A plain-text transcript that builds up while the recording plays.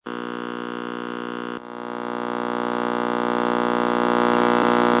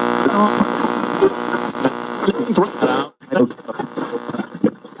Or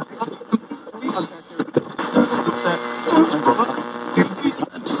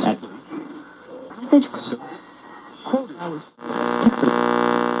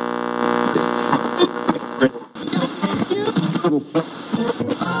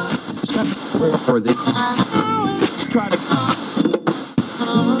they try to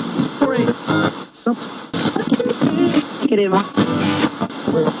something.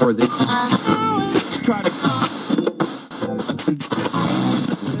 Or they try to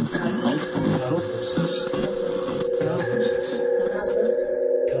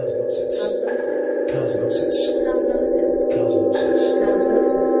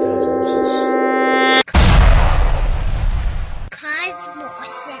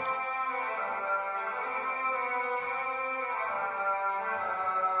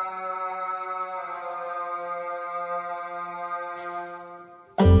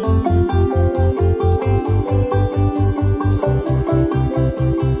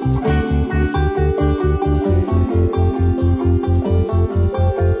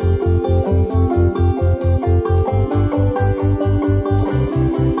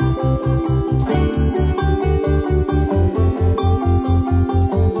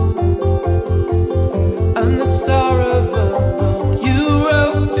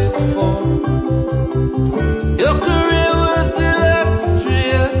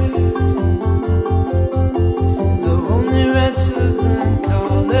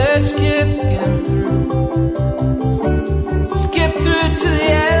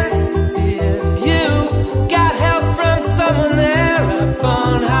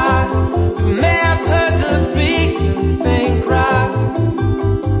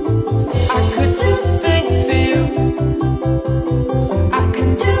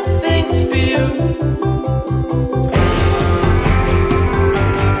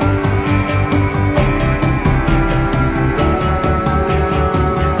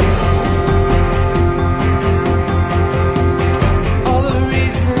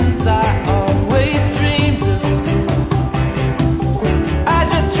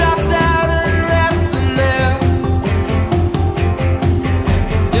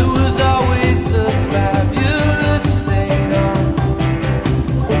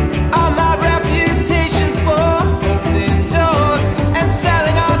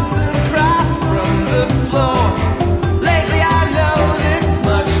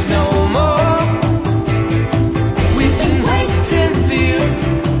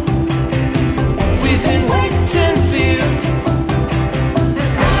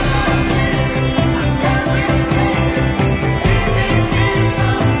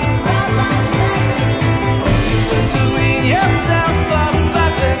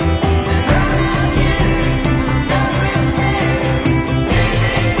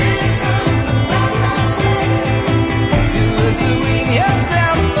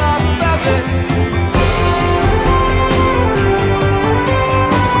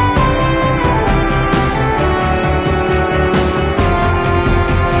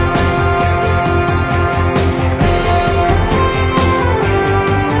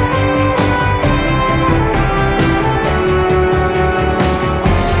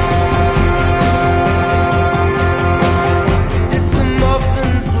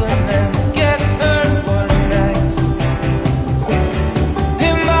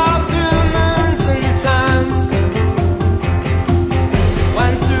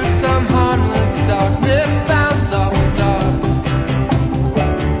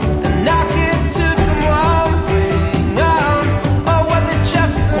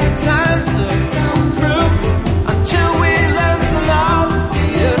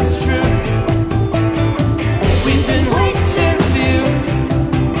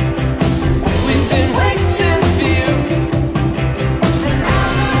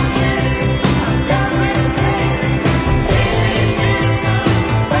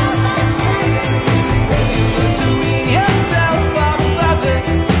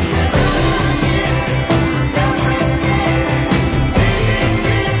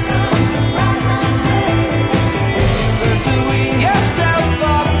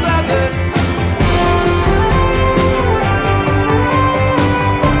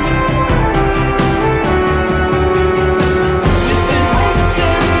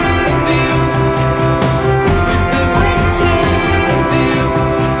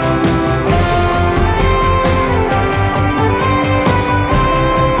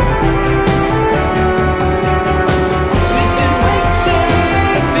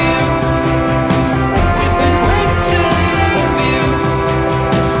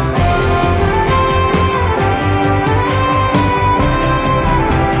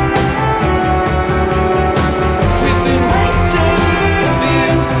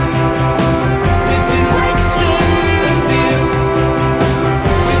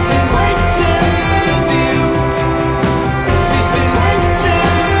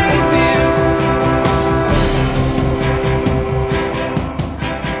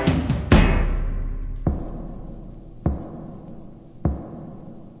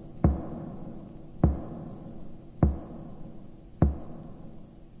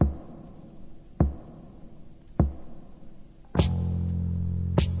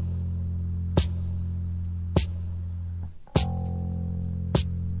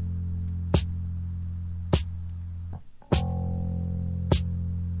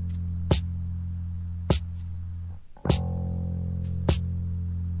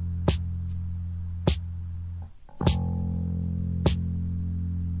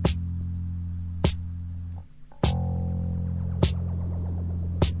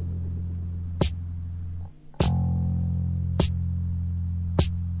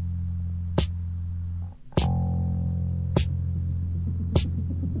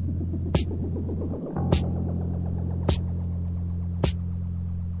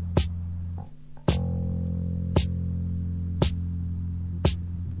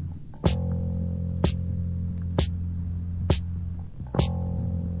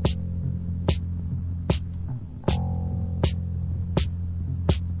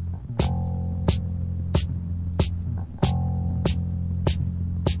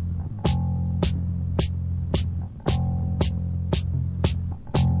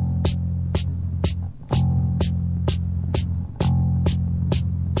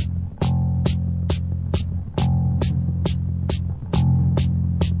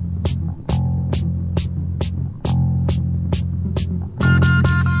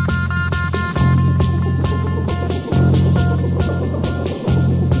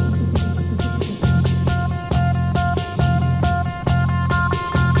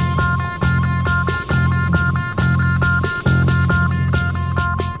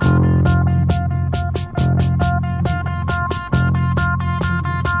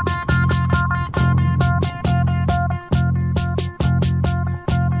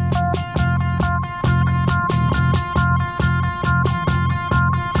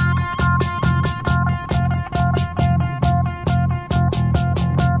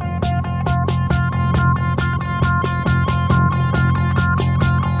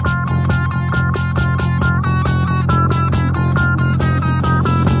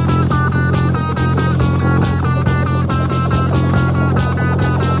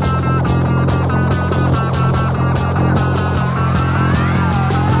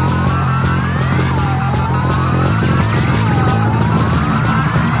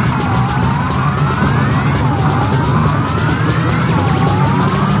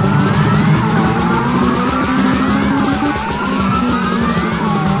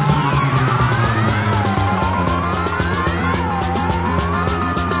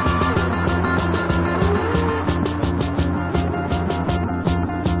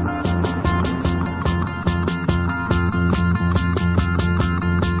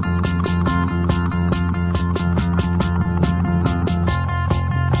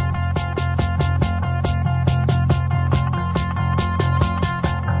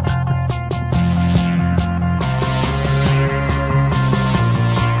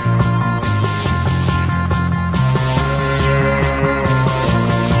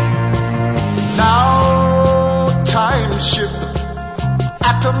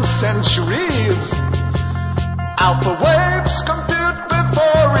quantum centuries. Alpha waves compute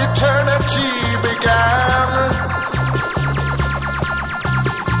before eternity began.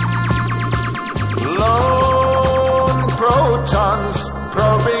 Lone protons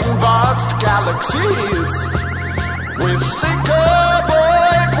probing vast galaxies. We seek a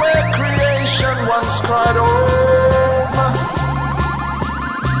void where creation once cried home.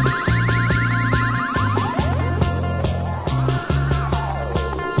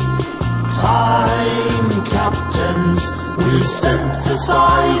 Time captains, we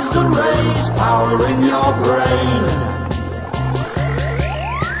synthesize the rays powering your brain.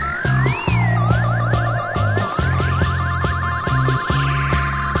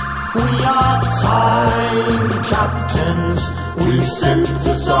 We are time captains, we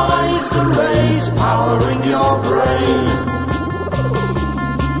synthesize the rays powering your brain.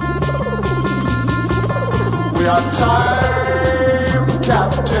 We are time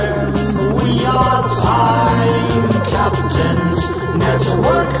captains. We are time captains.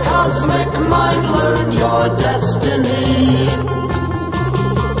 Network cosmic mind, learn your destiny.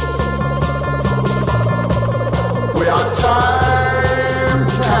 We are time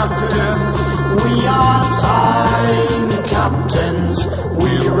captains. We are time captains.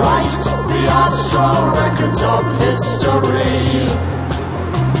 We write the astral records of history.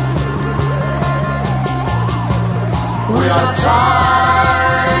 We are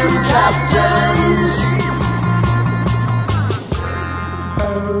time captains.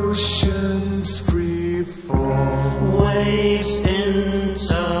 Oceans free fall. Waves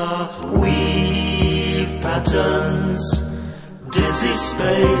interweave patterns. Dizzy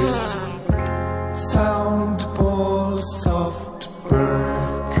space. Sound ball soft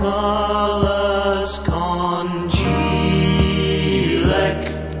birth. Colors congeal.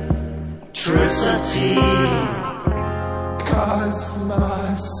 Electricity.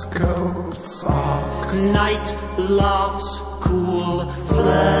 Cosmoscope socks. Night laughs, cool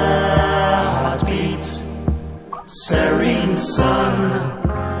flare heartbeat. Serene sun.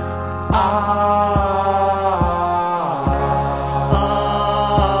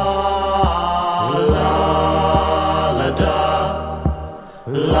 La da da.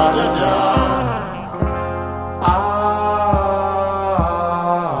 La da da.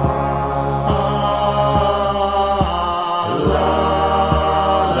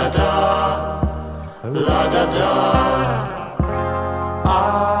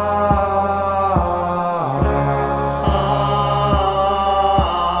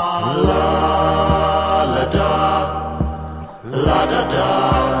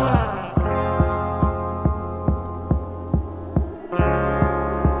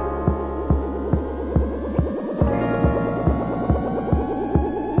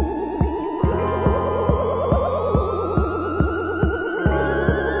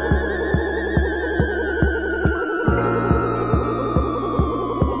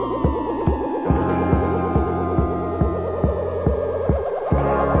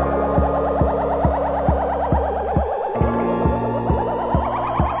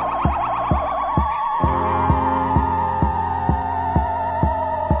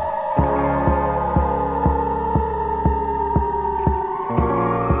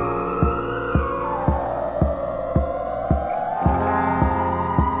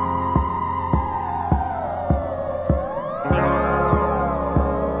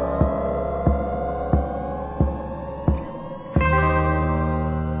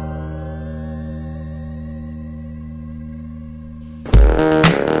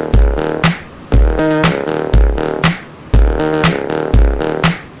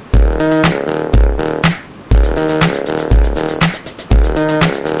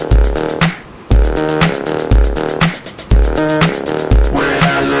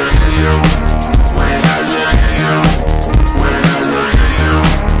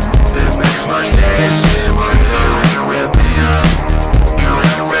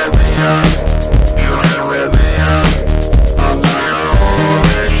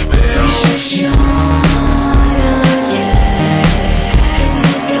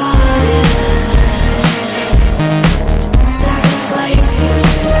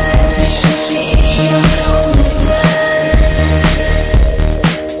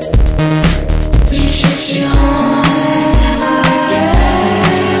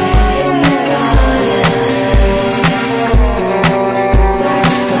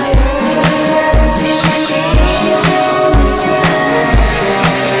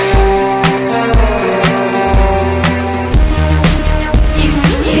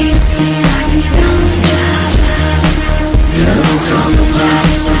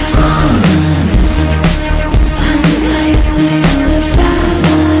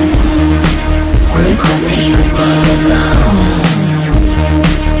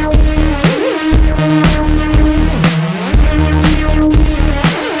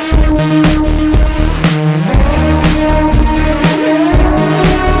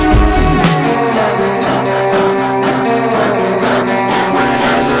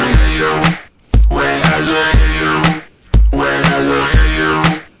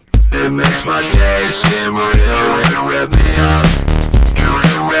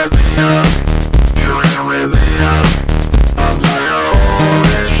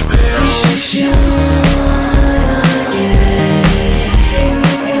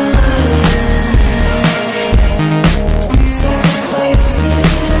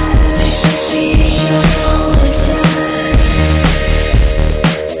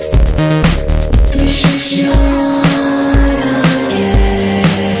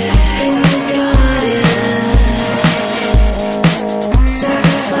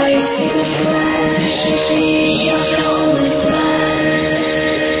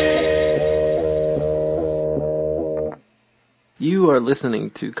 You are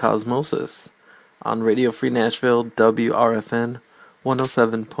listening to Cosmosis on Radio Free Nashville, WRFN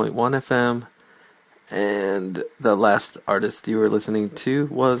 107.1 FM, and the last artist you were listening to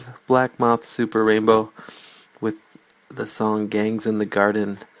was Black Moth Super Rainbow with the song Gangs in the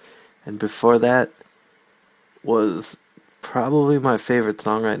Garden, and before that was probably my favorite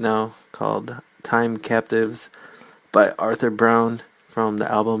song right now, called Time Captives by Arthur Brown from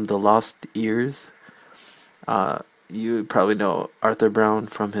the album The Lost Ears. You probably know Arthur Brown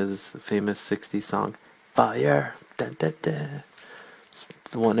from his famous 60s song, Fire, da, da, da. It's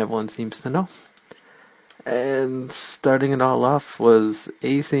the one everyone seems to know. And starting it all off was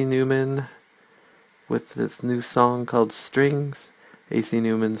AC Newman with this new song called Strings. AC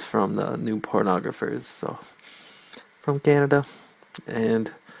Newman's from the New Pornographers, so from Canada.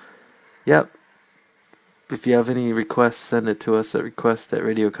 And, yep, if you have any requests, send it to us at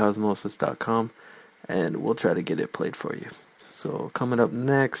request@radiocosmosis.com. and we'll try to get it played for you. So coming up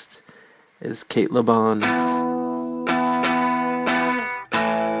next is Kate LeBon.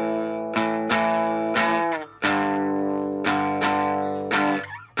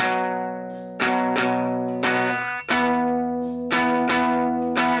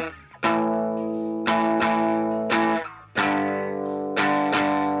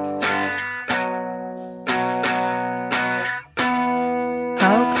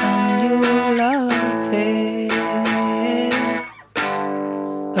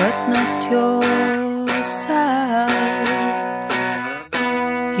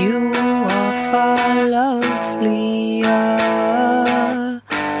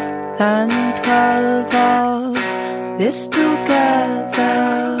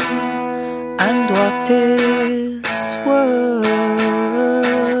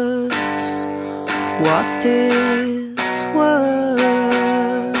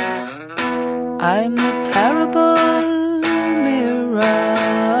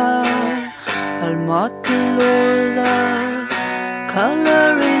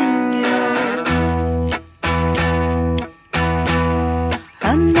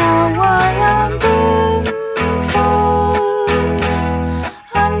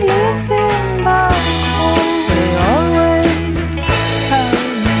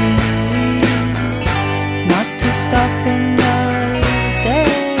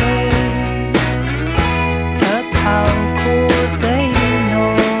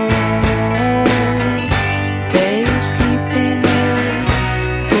 Sleeping is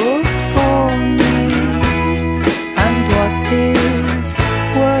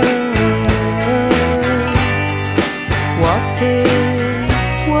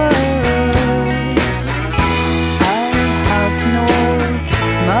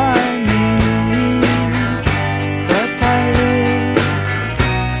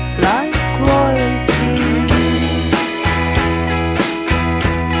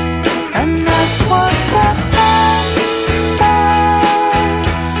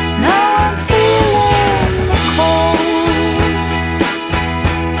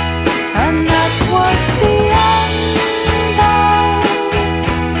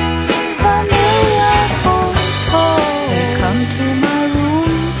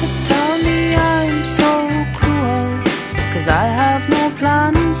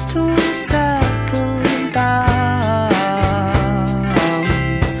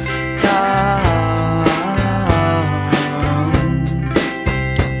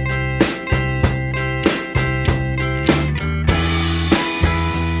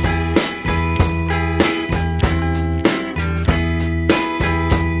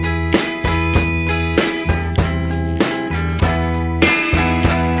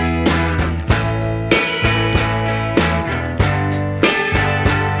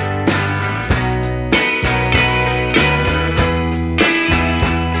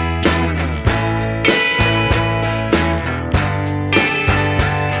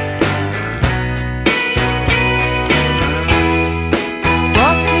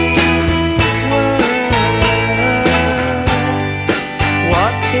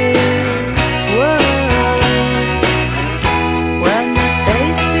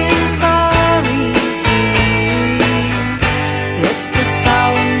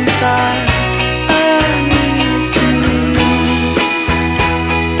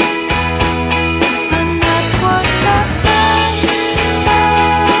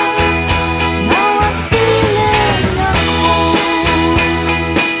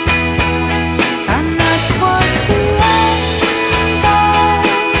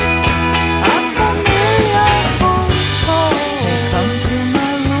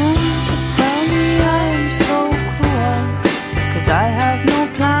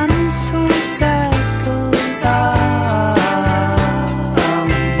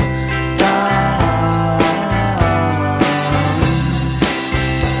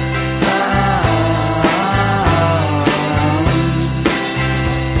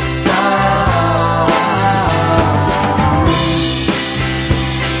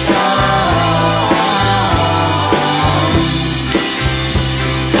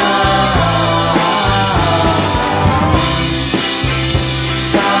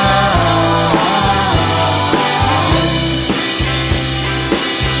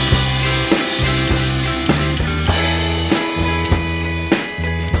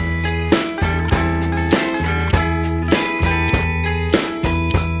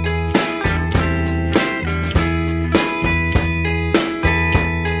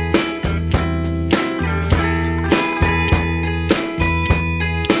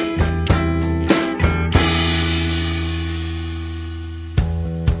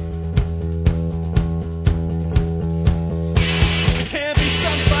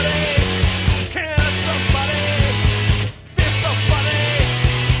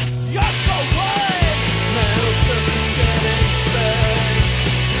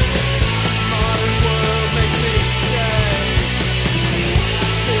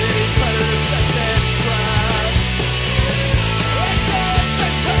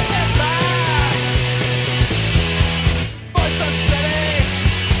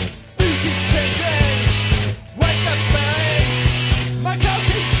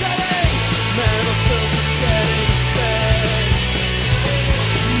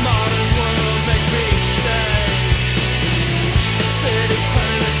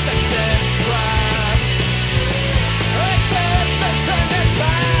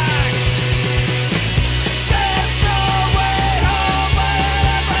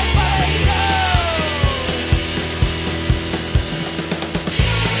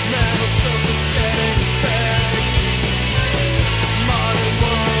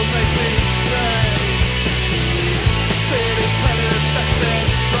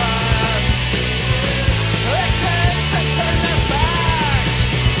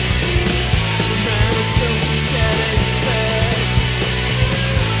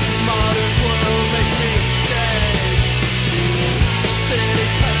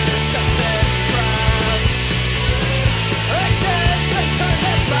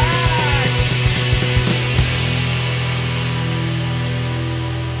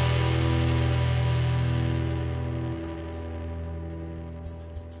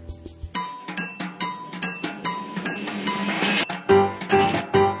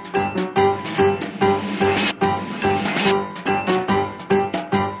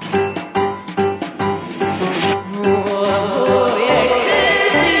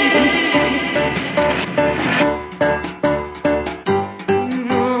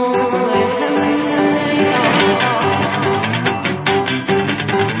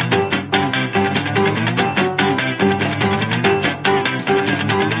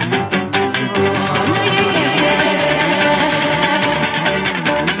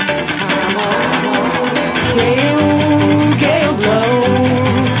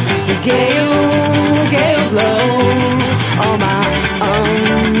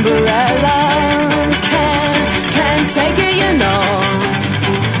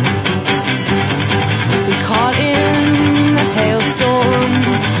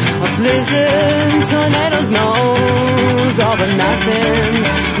blizzard, tornadoes, knows all but nothing,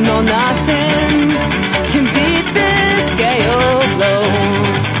 no nothing can beat this gale blow.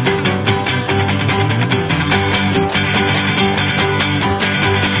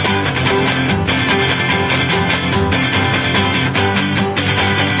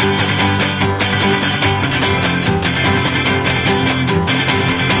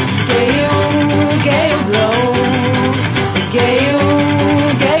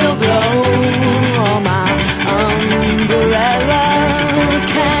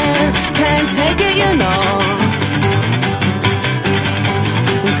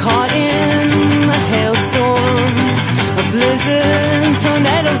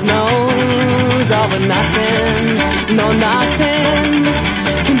 Tornadoes, knows all but nothing, no nothing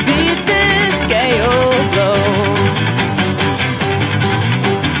can beat this gale blow.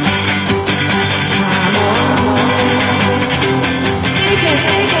 Come on, take it.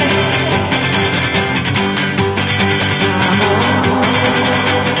 Come on, take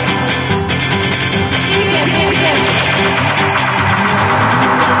it.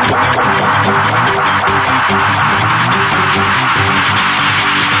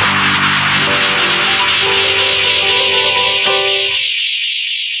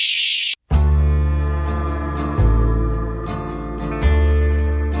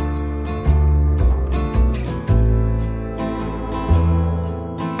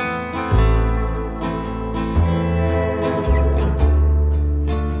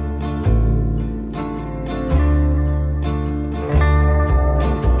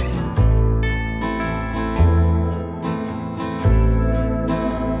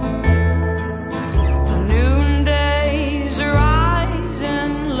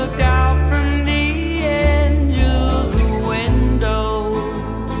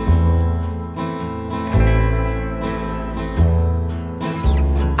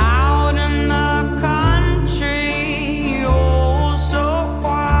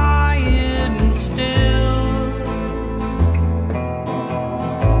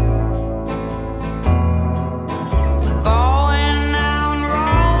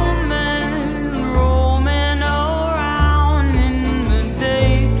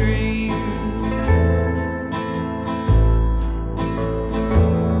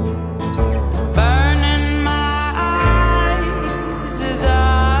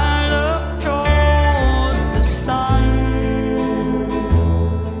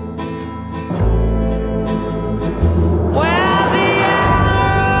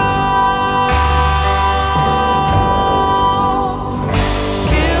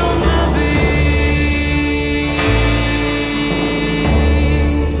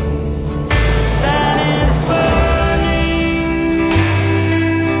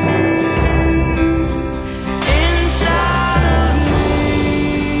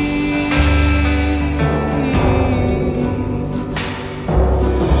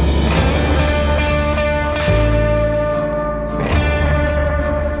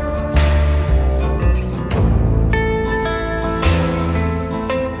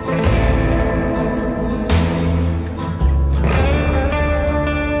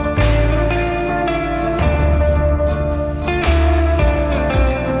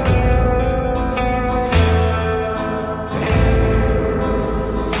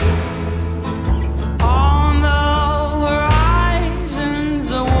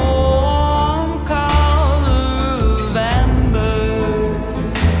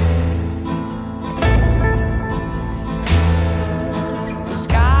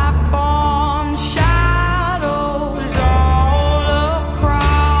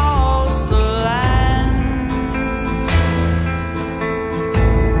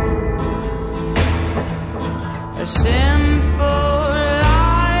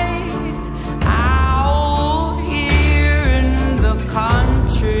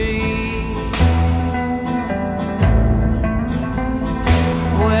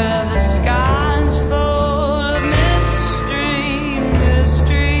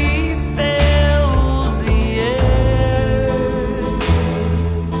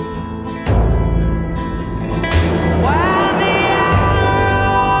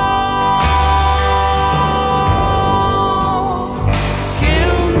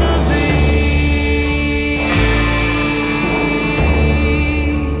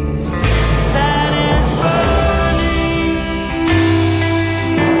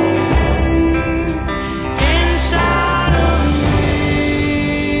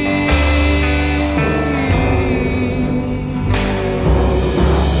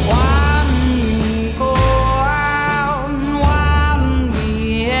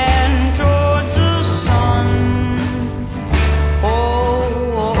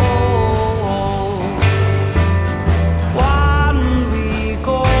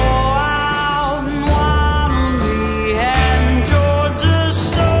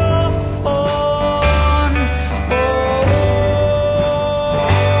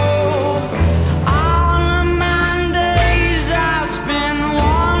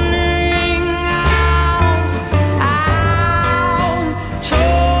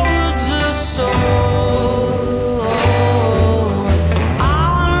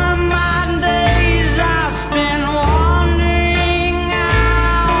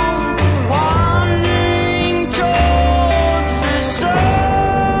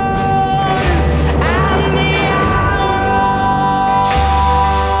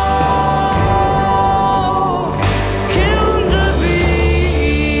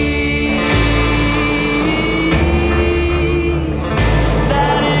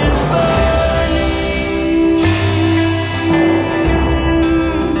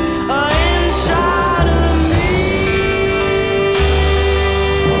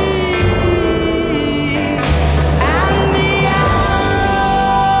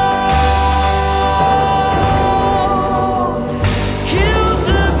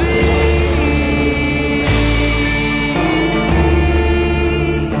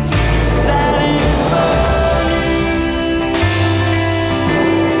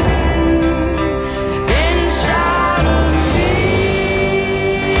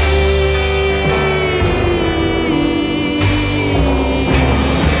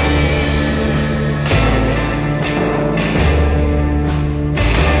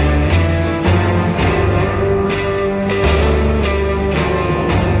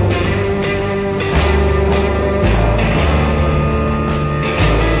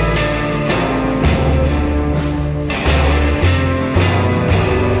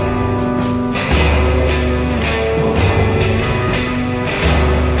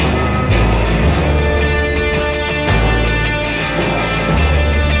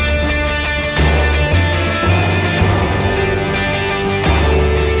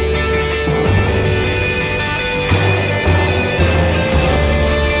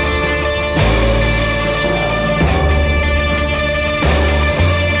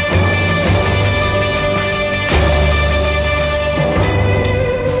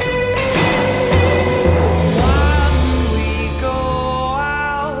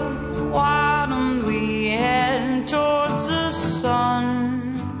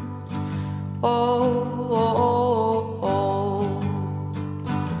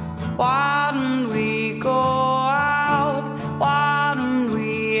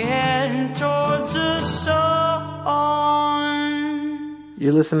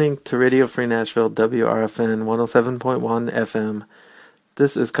 You're listening to Radio Free Nashville, WRFN 107.1 FM.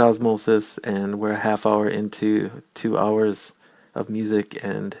 This is Cosmosis, and we're a half hour into 2 hours of music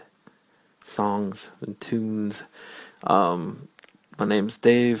and songs and tunes. My name's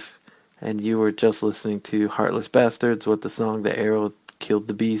Dave, and you were just listening to Heartless Bastards with the song The Arrow Killed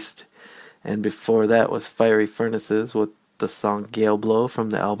the Beast. And before that was Fiery Furnaces with the song Gale Blow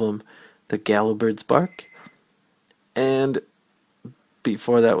from the album The Gallowbirds Bark. And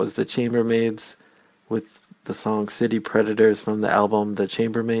before that was the Chambermaids with the song City Predators from the album The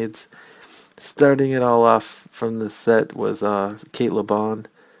Chambermaids. Starting it all off from the set was Kate LeBon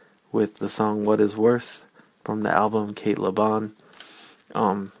with the song What Is Worse from the album Kate LeBon.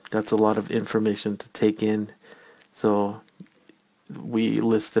 That's a lot of information to take in, so we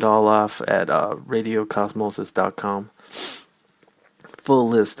list it all off at radiocosmosis.com. Full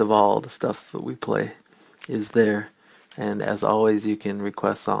list of all the stuff that we play is there. And as always, you can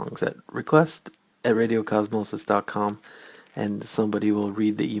request songs at request@radiocosmosis.com, and somebody will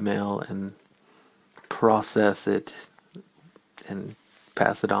read the email and process it and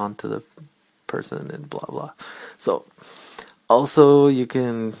pass it on to the person and blah blah. So also you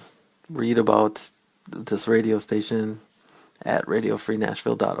can read about this radio station at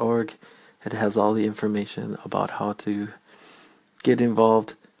radiofreenashville.org. It has all the information about how to get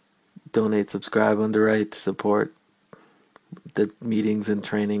involved, donate, subscribe, underwrite, support the meetings and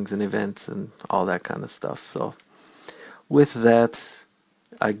trainings and events and all that kind of stuff. So with that,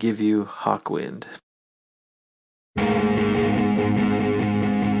 I give you Hawkwind.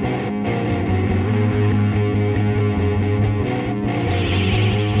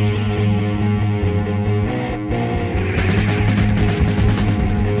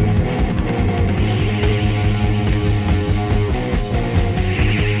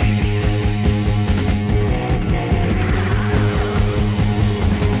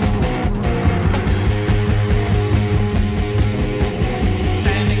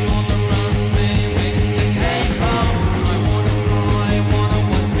 Standing on the runway,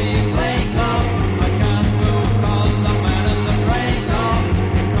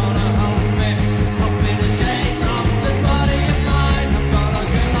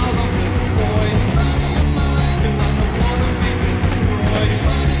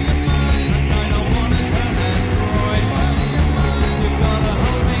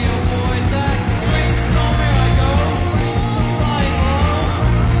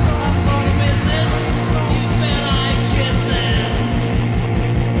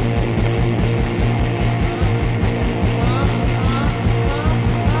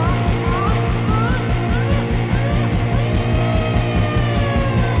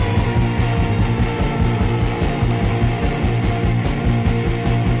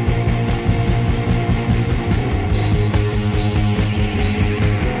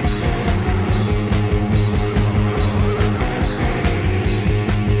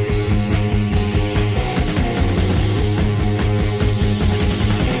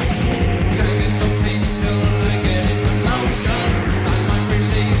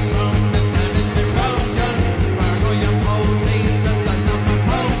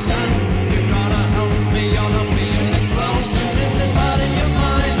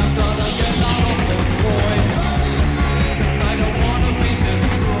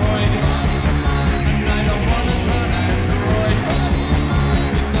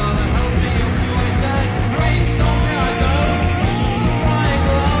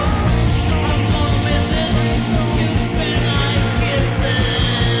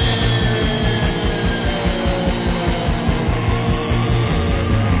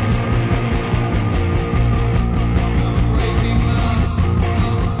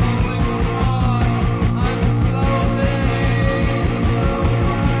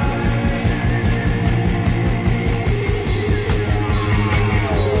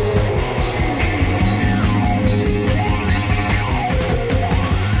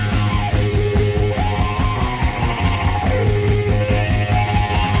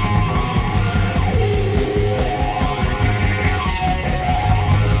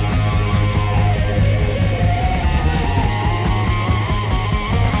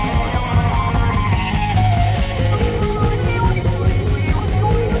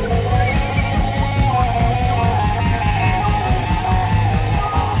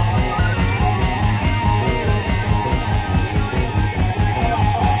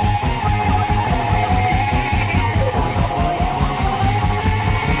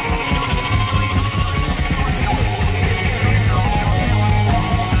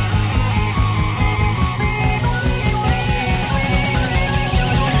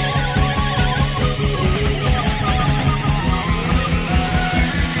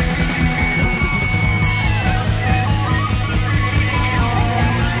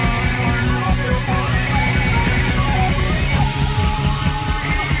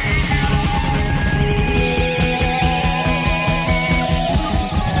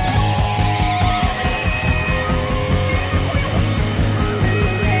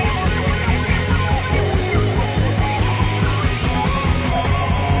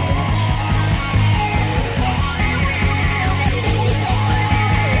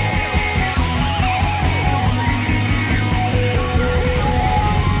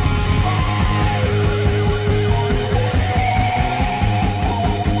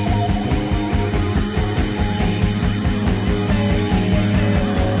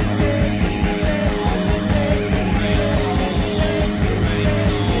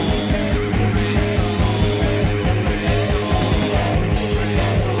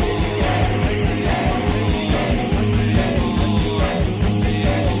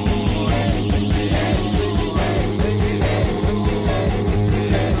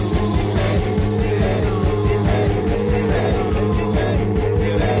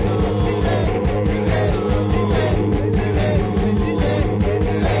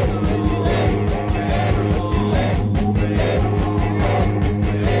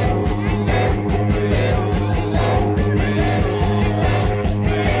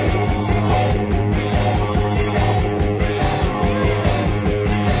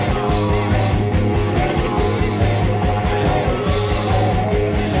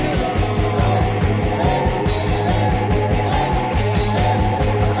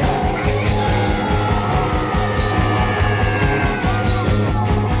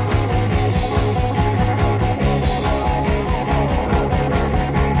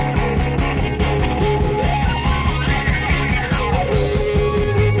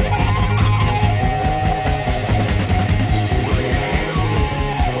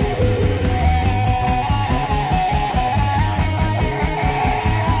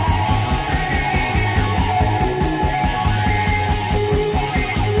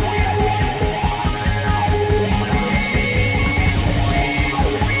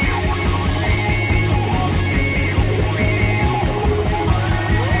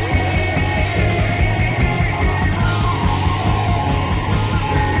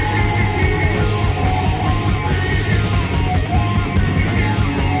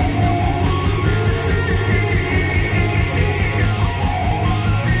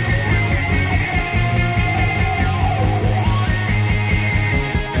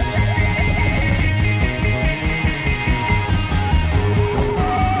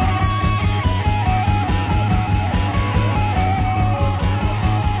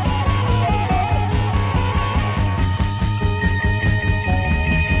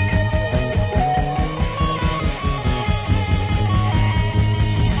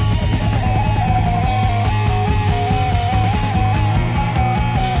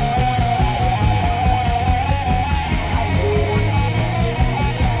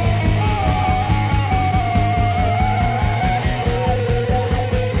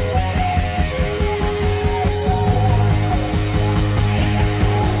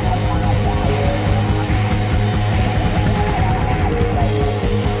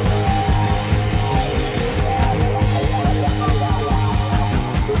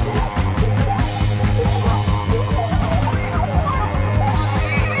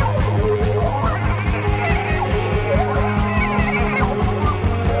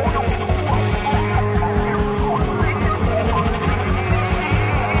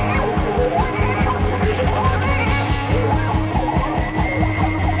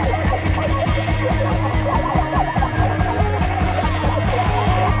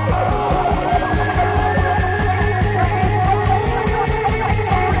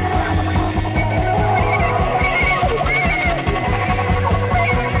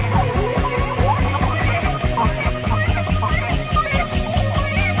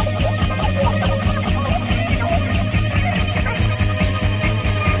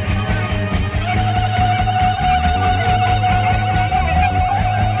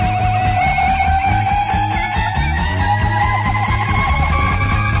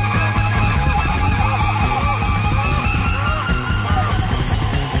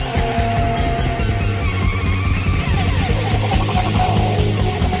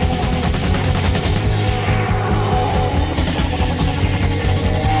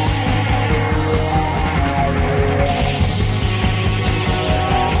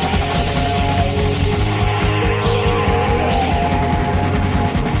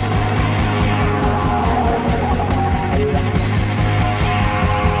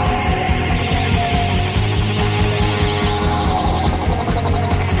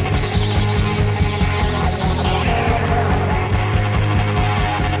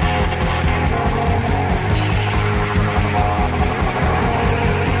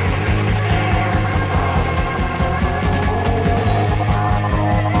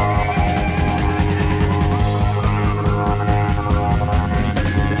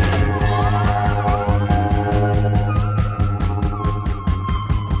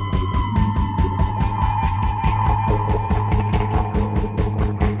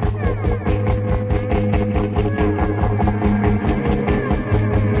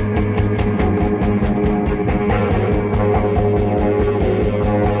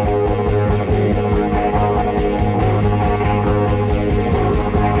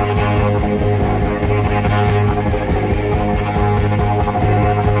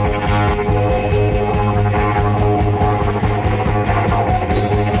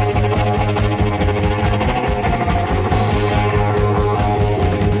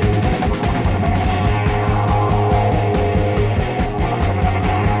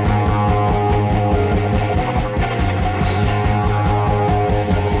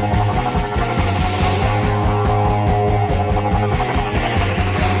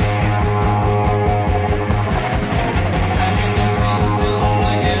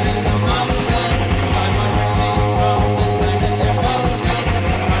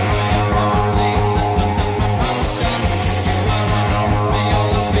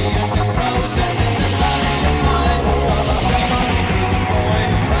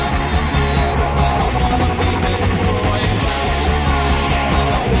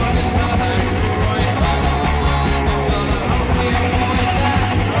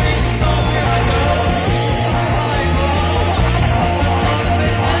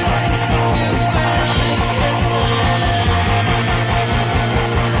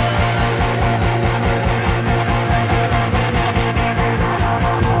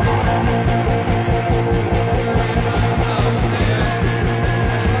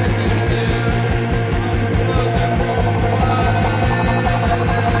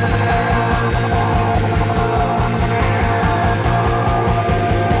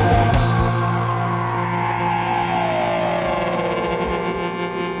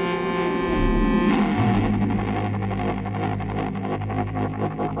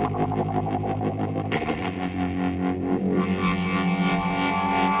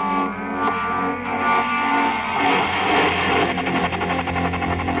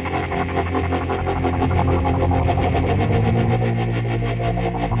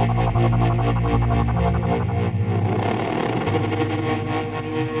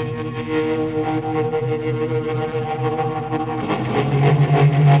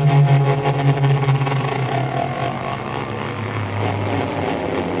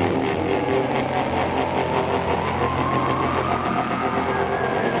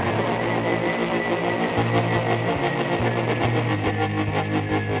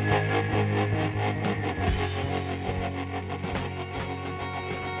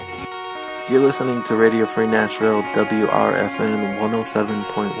 You're listening to Radio Free Nashville, WRFN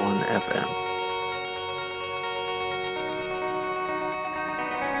 107.1 FM.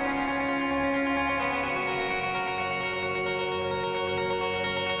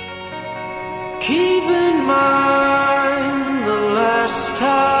 Keep in mind the last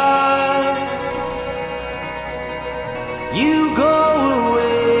time you go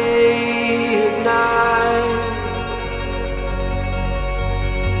away at night.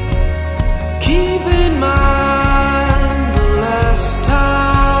 Keep in mind the last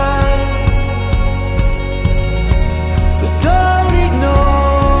time, but don't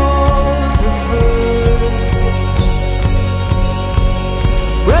ignore the first.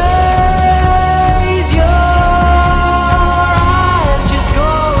 Raise your eyes, just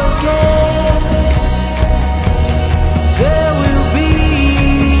go again. There will be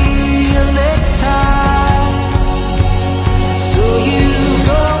a next time. So you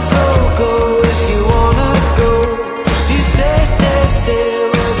go if you want.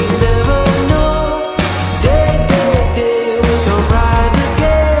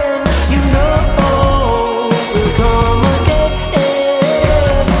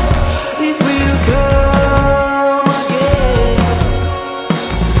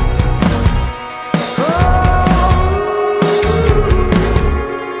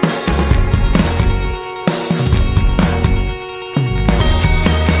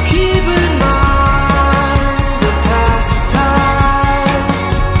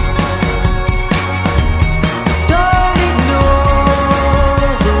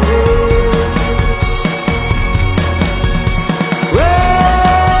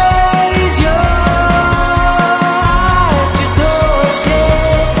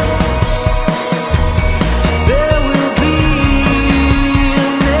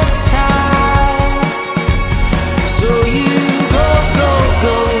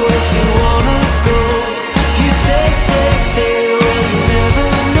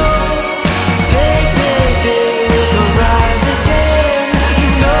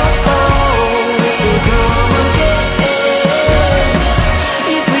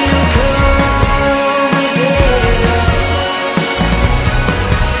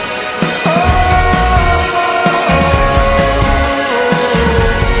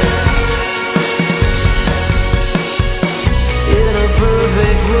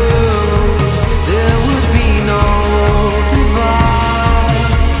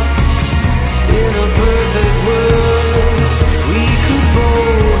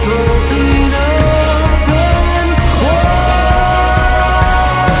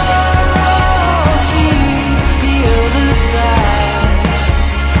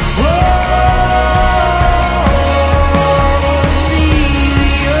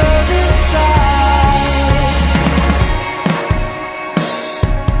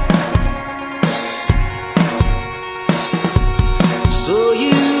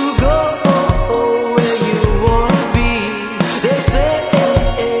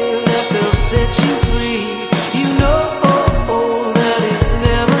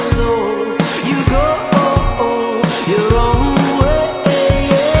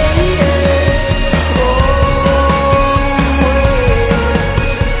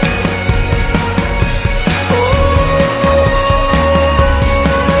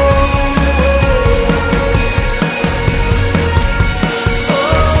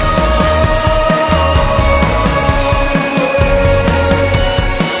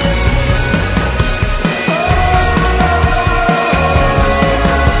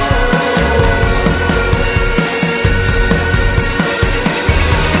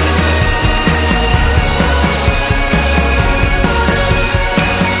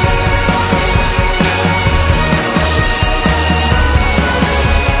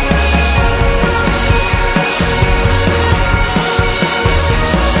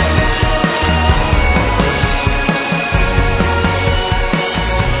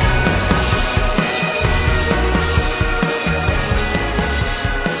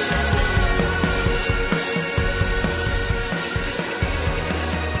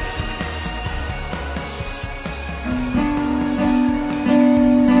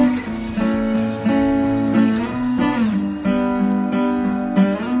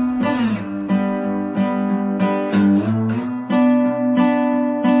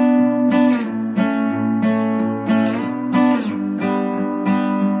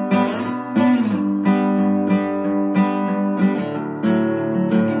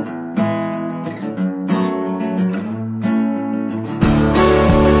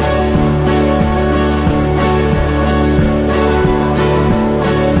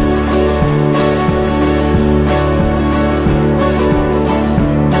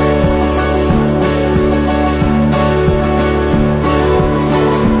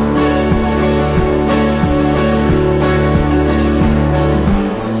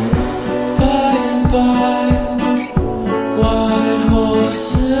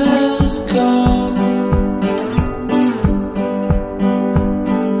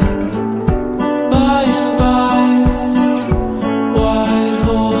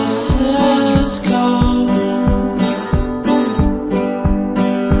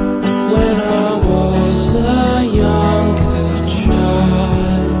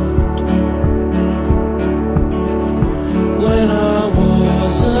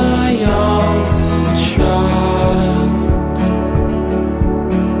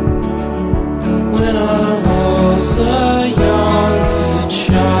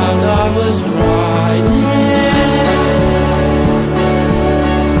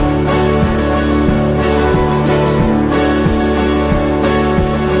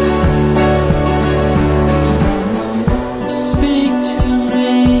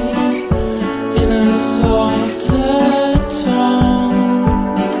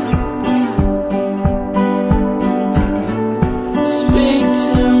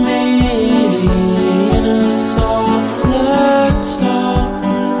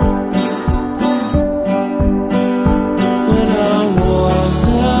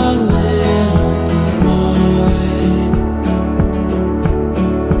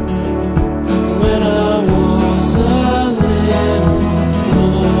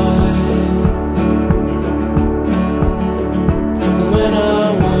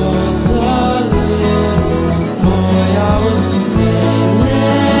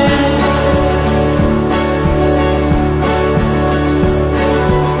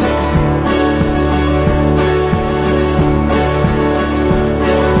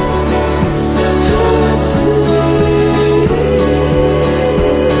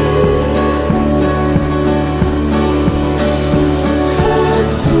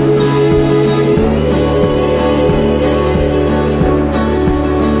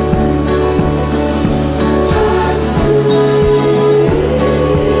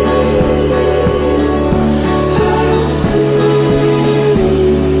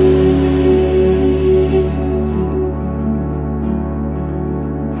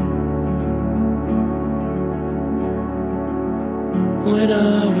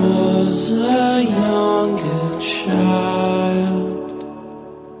 was a younger child,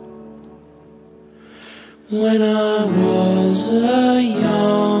 when I was a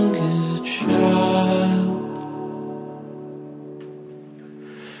younger child,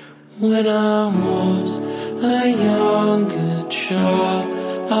 when I was a younger child,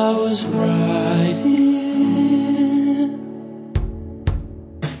 I was writing.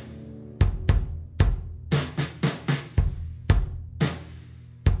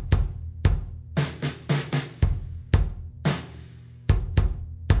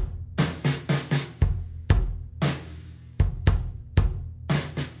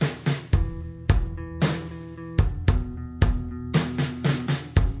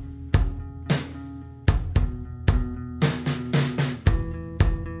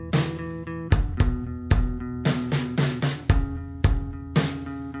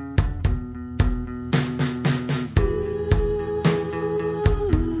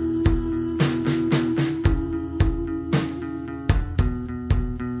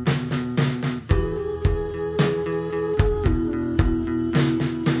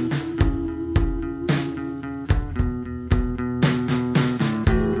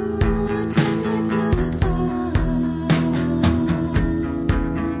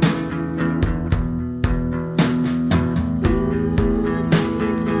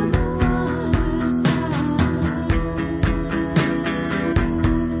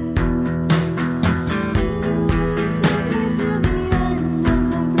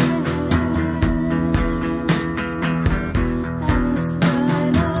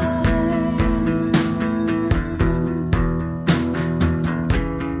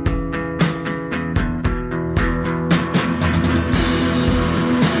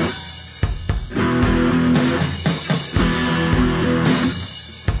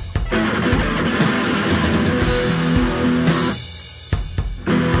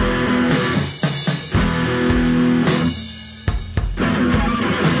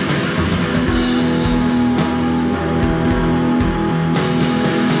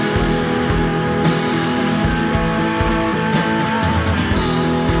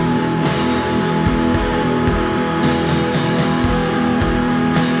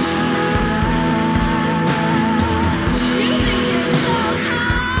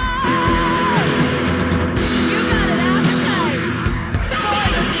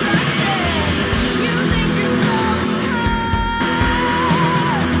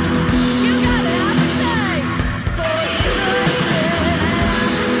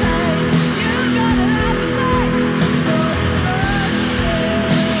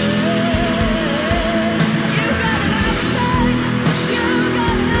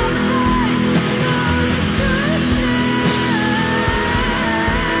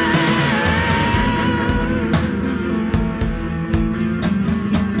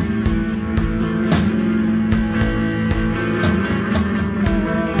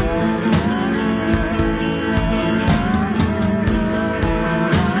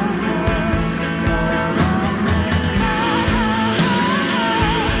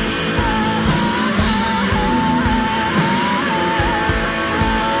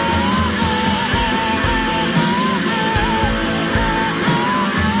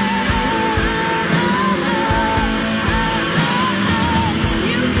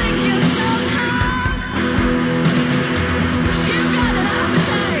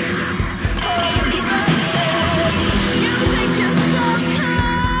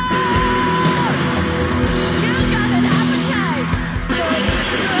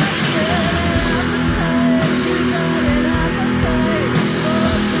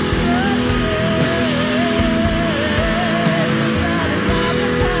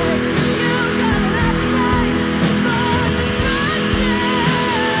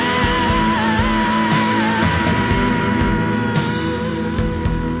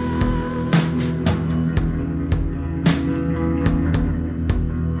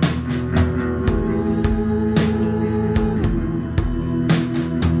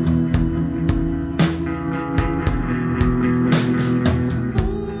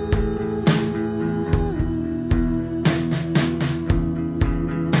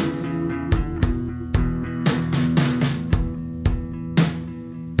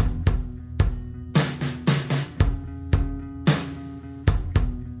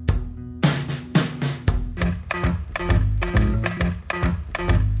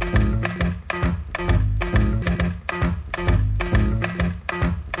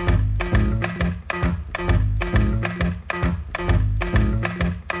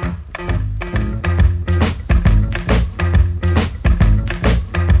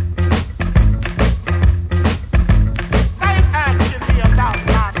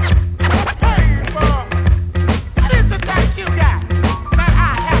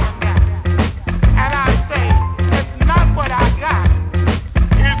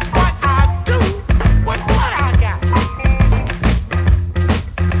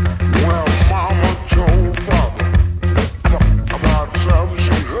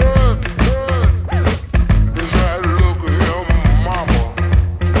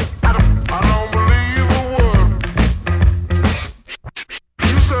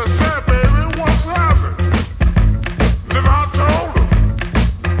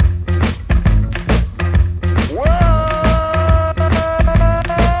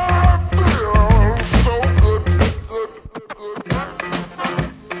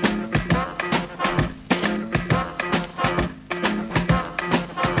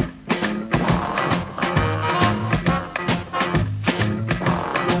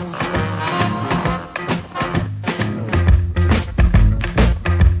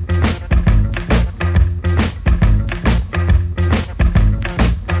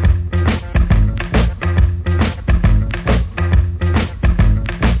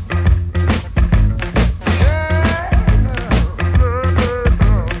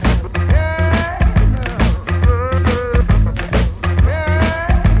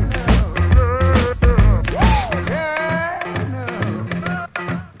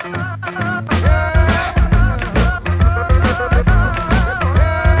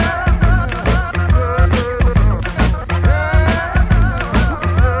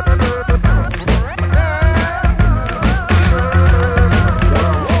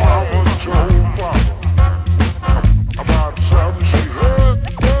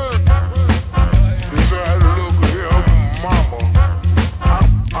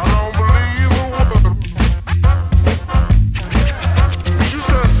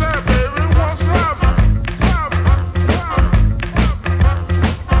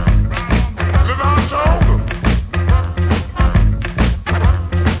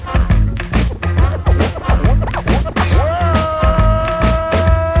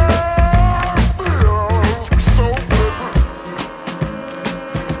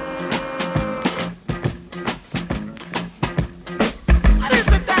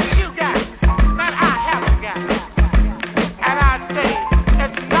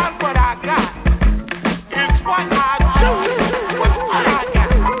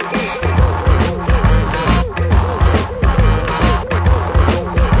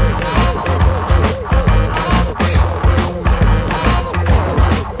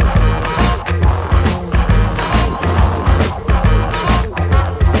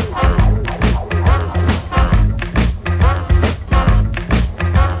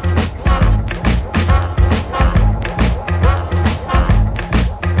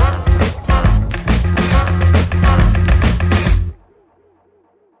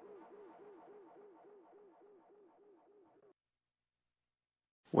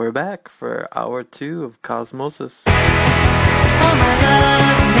 We're back for hour 2 of Cosmosis. Oh my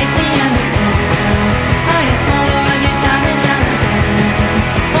love, make me understand. I ask more of your time and time again.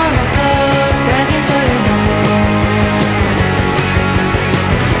 On the floor, begging for your love.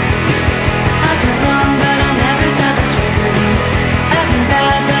 I've been wrong, but I'll never tell the truth. I've been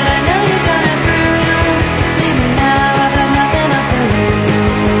bad, but I know you're gonna prove. Leave me now, I've got nothing else to lose.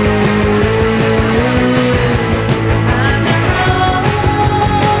 I've done wrong.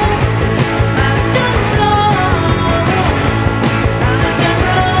 I've done wrong. I've done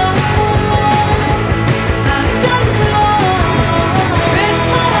wrong. I've done wrong. Break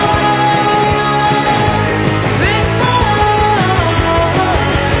my heart. Break my heart.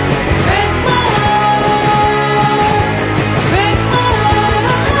 Break my heart. Break my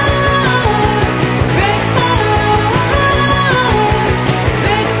heart. Break my heart.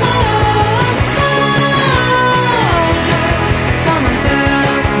 Break my heart. All my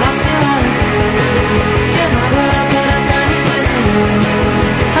girls lost you on the blue. You're my world, but I burn you to the moon.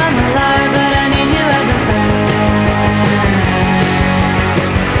 I'm a liar, but I need you as a friend.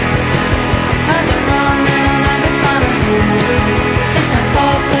 I've done wrong and I'll never start again. It's my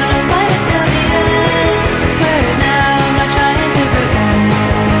fault, but I'll fight it till the end. Swear it now, I'm not trying to pretend.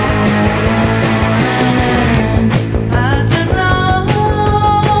 I've done wrong.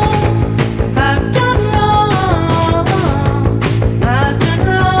 I've done wrong. I've done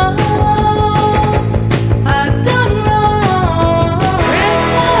wrong. I've done wrong. Break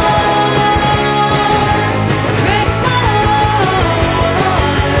my heart. Break my heart.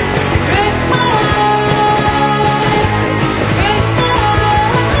 Break my heart. Break my heart.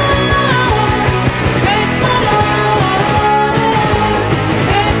 Break my heart. Break my heart.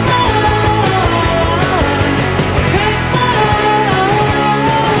 Break my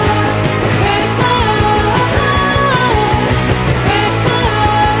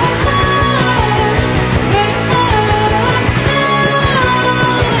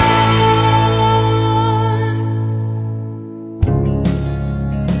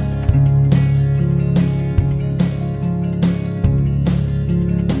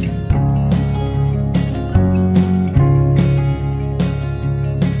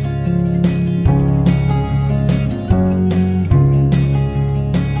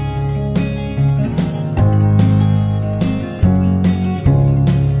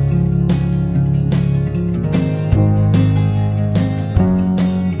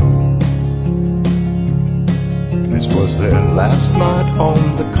This was their last night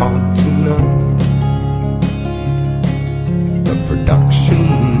on the continent. The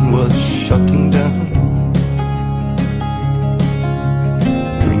production was shutting down.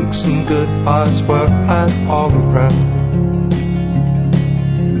 Drinks and goodbyes were had all around.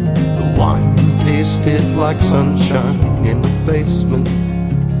 The wine tasted like sunshine in the basement.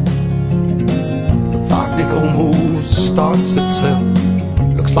 The party almost starts itself.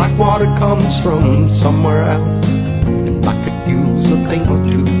 Looks like water comes from somewhere else. And I could use a thing or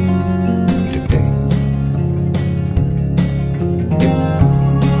two today.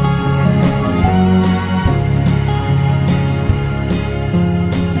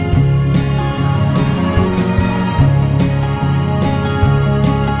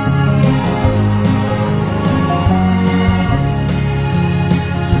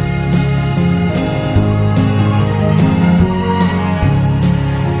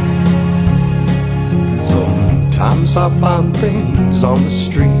 Sometimes I find things on the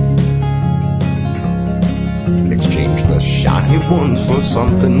street, exchange the shiny ones for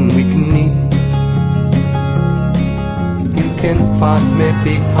something we can eat. You can find me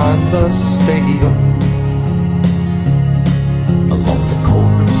behind the stadium, along the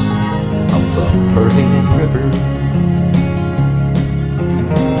course of the purling river.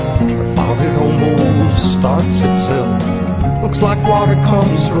 The fire almost starts itself. Looks like water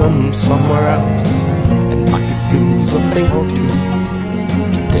comes from somewhere else. And I could use a thing or two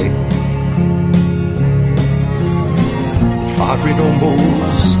today. The fire it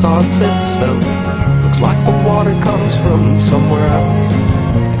almost starts itself. Looks like the water comes from somewhere else.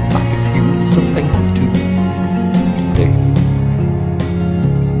 And I could use a thing or two today.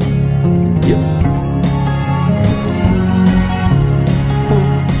 Yeah. Oh,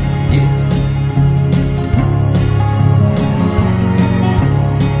 yeah.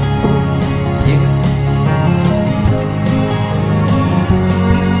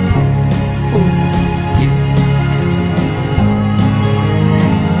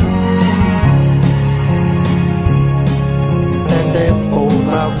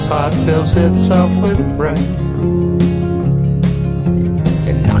 Outside fills itself with rain,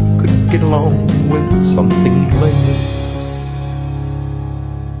 and I could get along with something plain.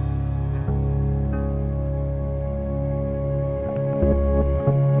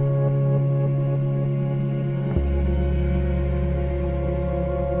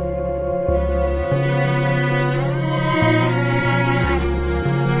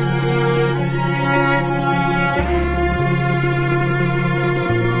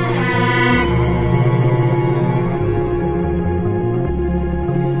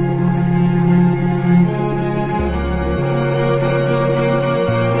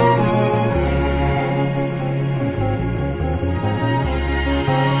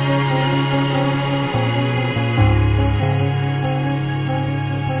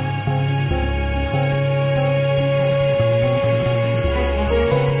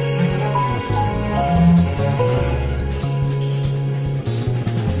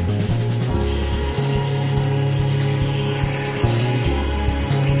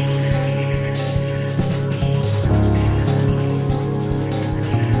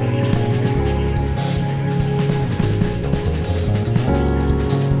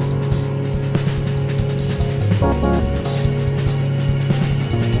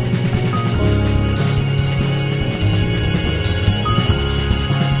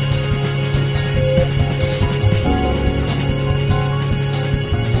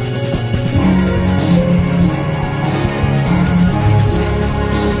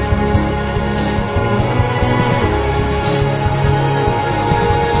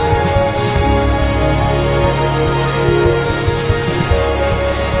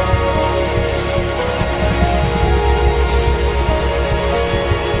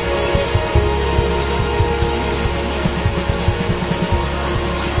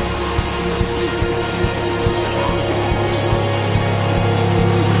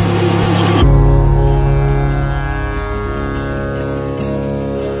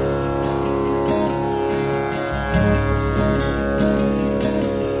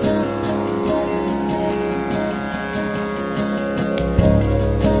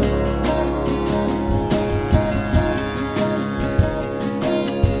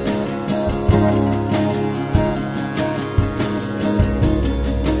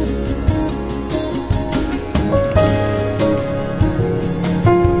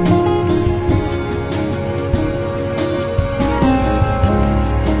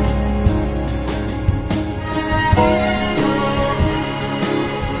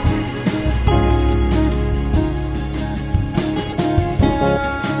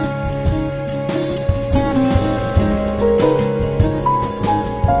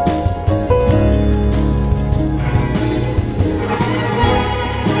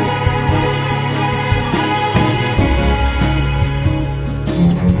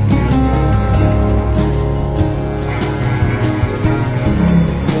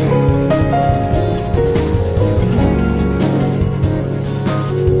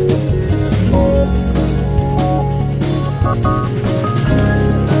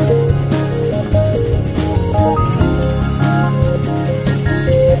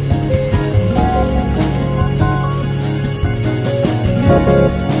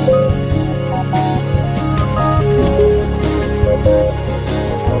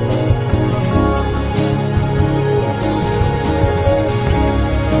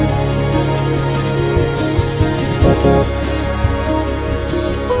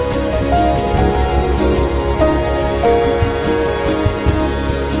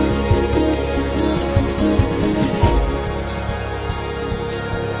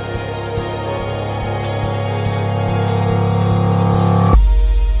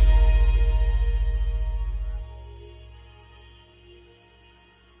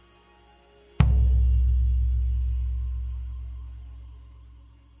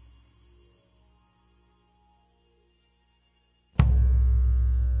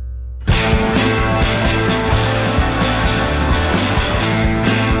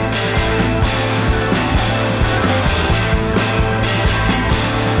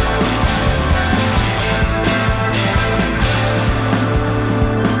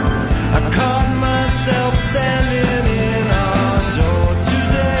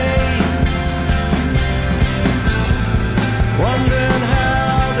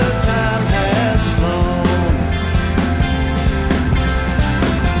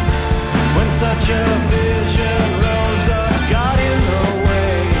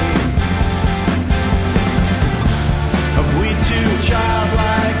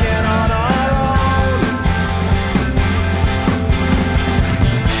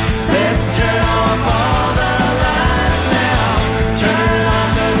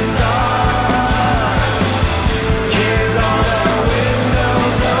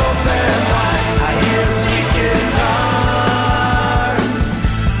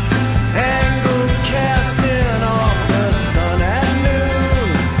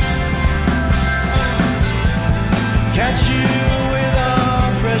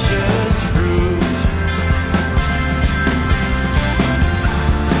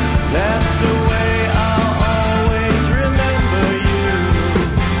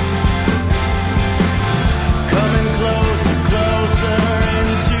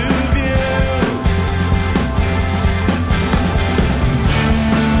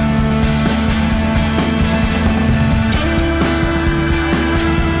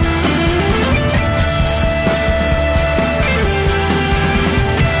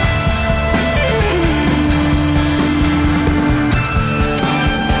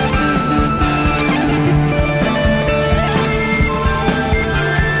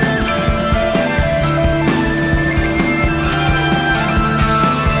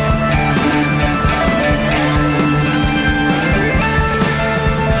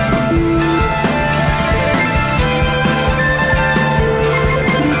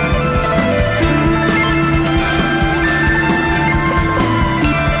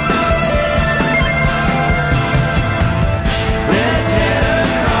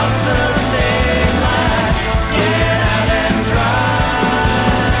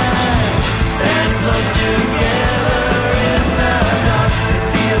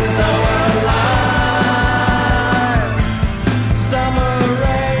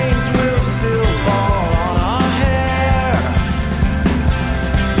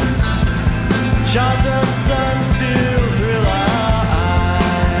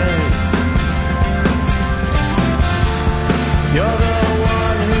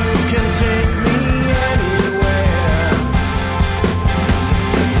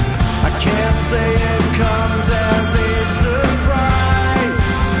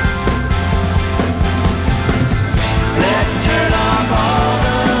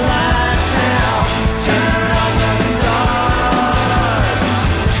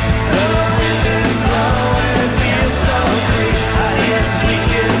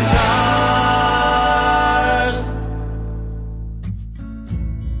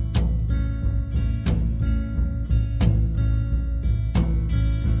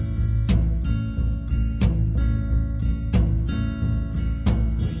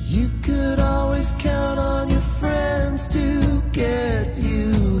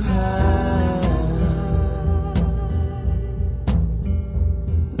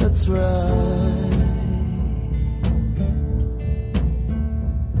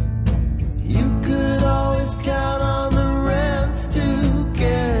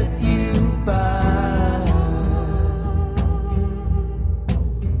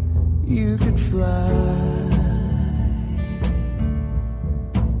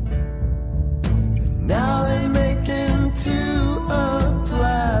 Now they make into a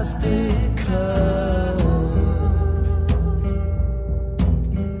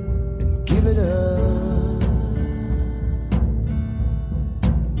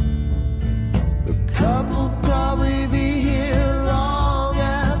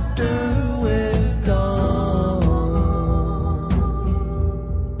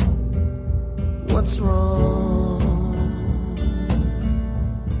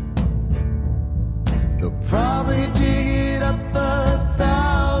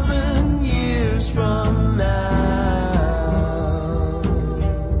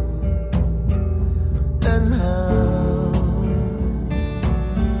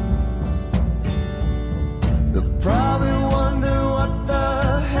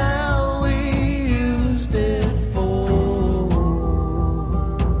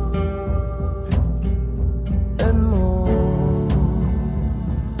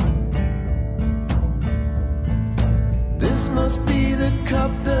must be the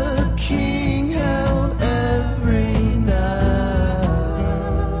cup the king held every night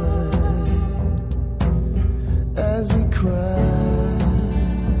as he cried.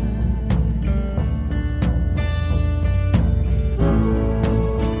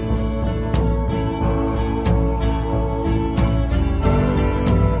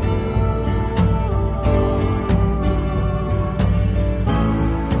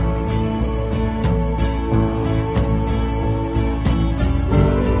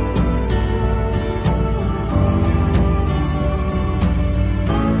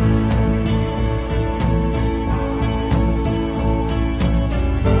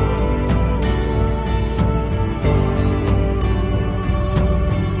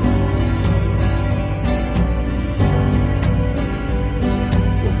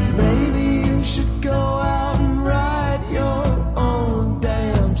 Maybe you should go out and write your own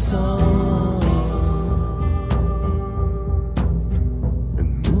damn song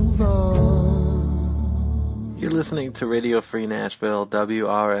and move on. You're listening to Radio Free Nashville,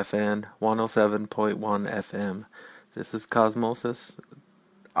 WRFN 107.1 FM. This is Cosmosis,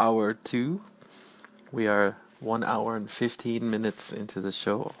 Hour 2. We are 1 hour and 15 minutes into the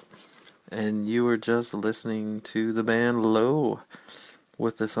show. And you were just listening to the band Low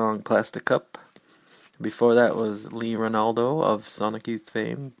with the song Plastic Cup. Before that was Lee Ronaldo of Sonic Youth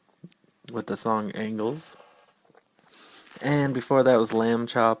fame with the song Angles. And before that was Lamb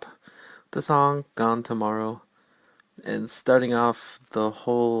Chop, the song Gone Tomorrow. And starting off the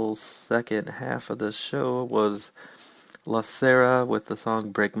whole second half of the show was La Sera with the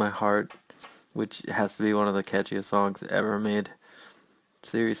song Break My Heart, which has to be one of the catchiest songs ever made.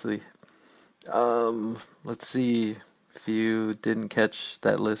 Seriously. Let's see, if you didn't catch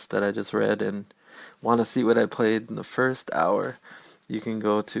that list that I just read and want to see what I played in the first hour, you can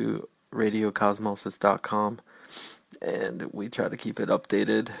go to radiocosmosis.com, and we try to keep it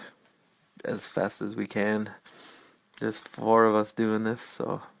updated as fast as we can. There's 4 of us doing this,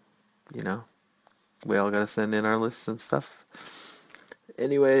 so, you know, we all gotta send in our lists and stuff.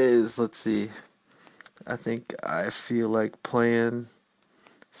 Anyways, let's see. I think I feel like playing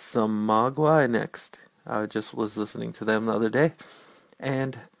some Mogwai next. I just was listening to them the other day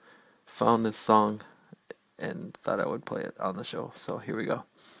and found this song and thought I would play it on the show. So here we go.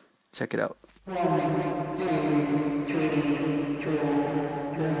 Check it out. 1, 2, 3, 4,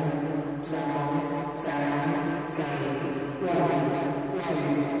 5, 6, 7, 8.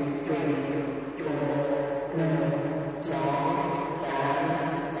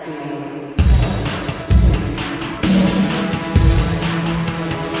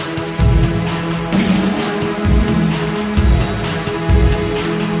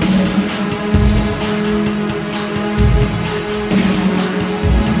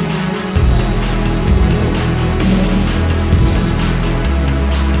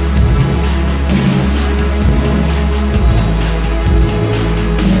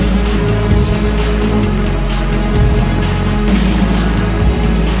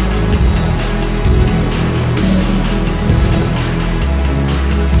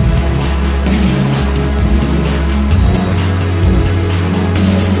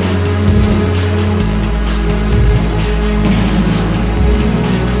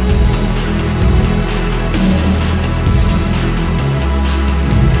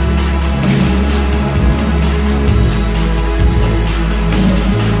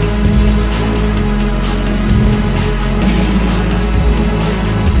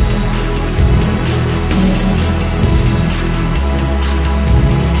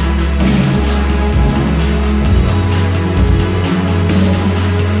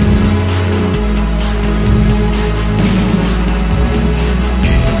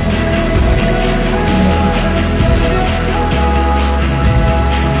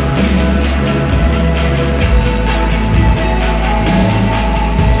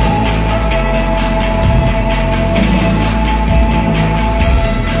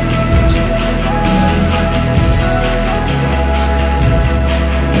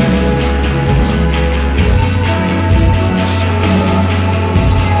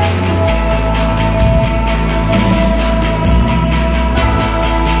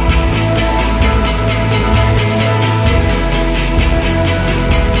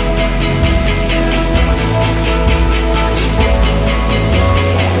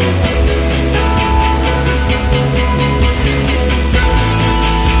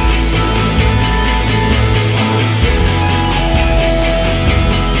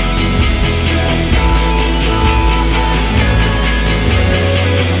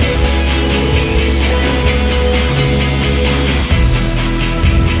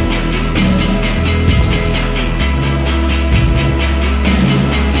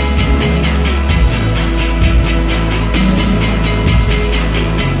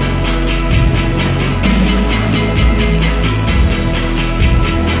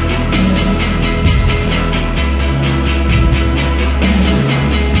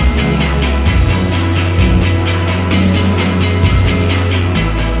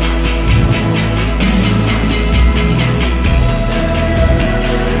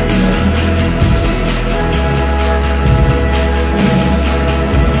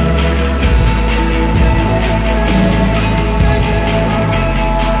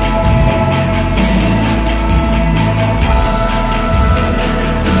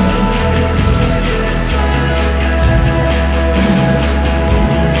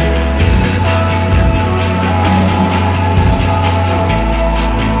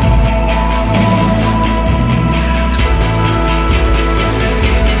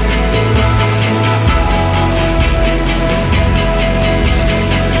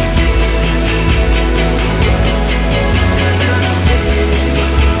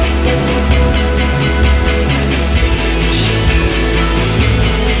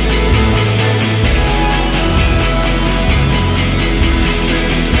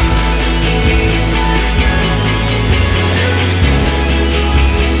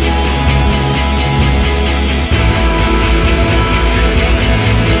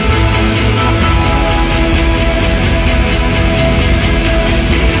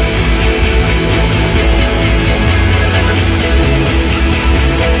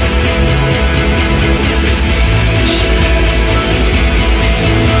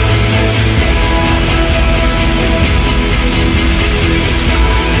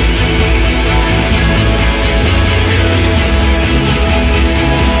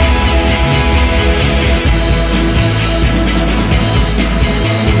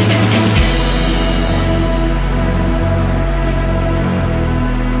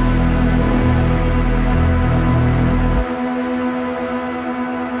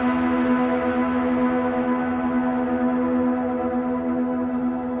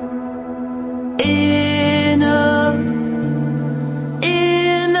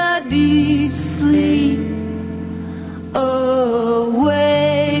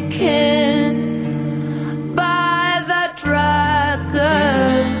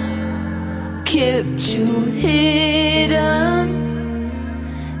 kept you hidden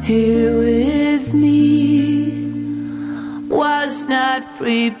here with me. Was not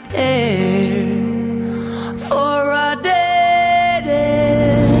prepared for a dead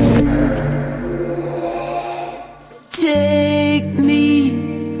end. Take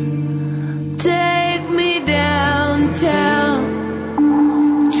me downtown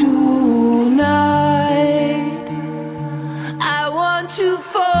tonight. I want to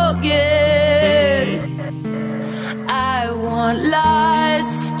forget. I want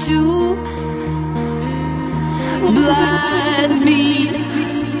lights to blind me.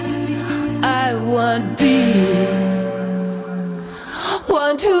 I want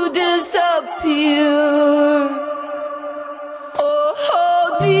to disappear.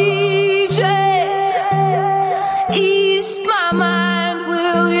 Oh, DJ, ease my mind,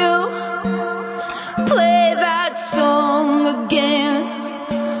 will you? Play that song again,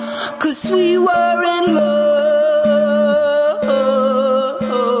 'cause we were in love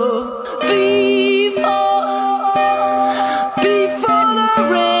before the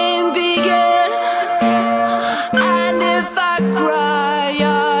rain began. And if I cry,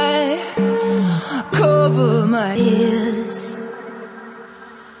 I cover my ears.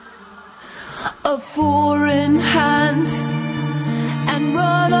 A foreign hand and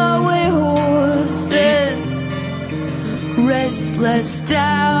runaway horses, restless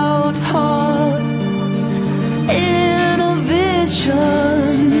stout heart in a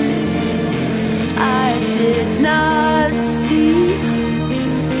vision I did not see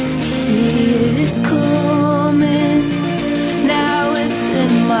it coming. Now it's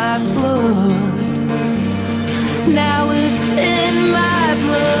in my blood. Now it's in my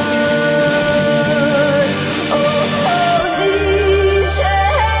blood. Oh, DJ,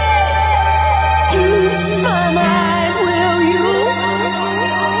 ease my mind, will you?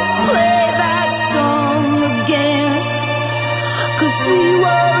 Play that song again, 'cause we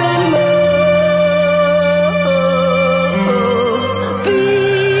were in love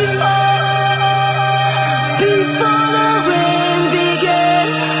before the rain began.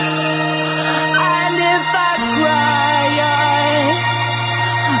 And if I cry,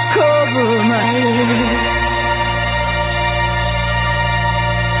 I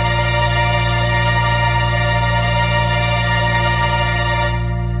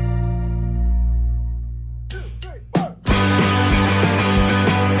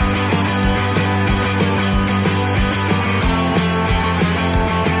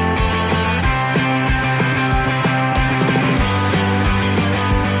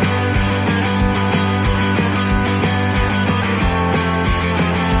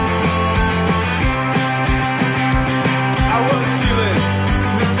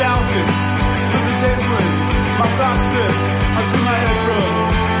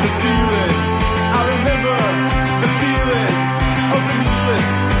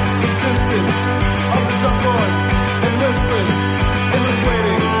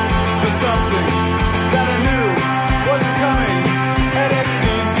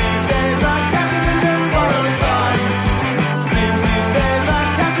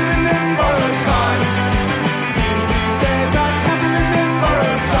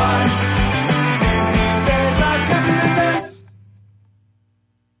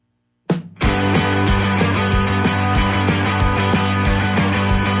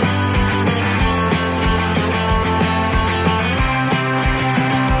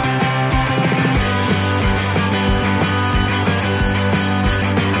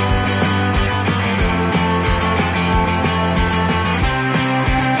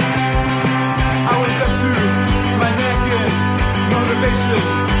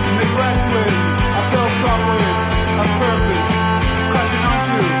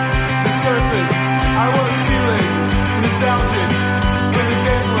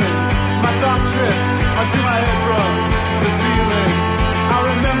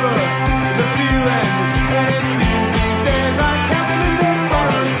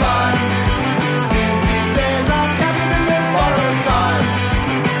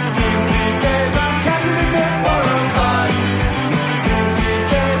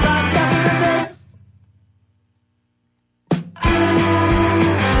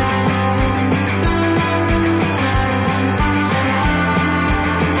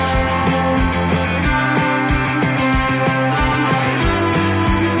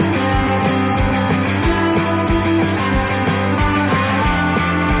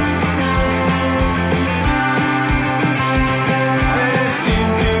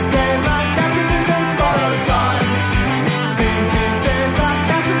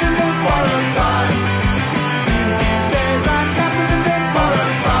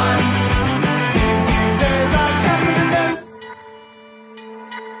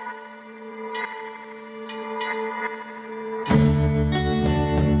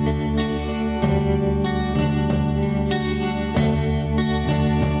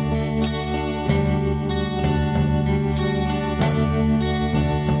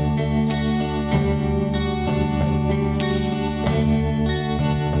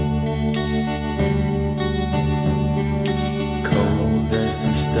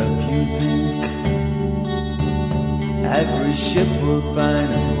stuff you think. Every ship will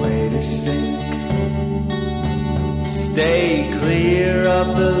find a way to sink. Stay clear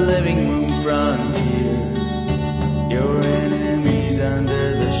of the living room frontier. Your enemies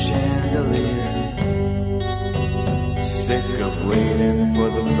under the chandelier. Sick of waiting for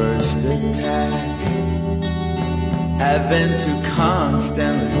the first attack. Having to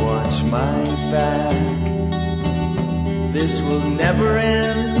constantly watch my back. This will never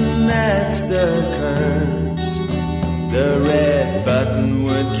end, that's the curse. The red button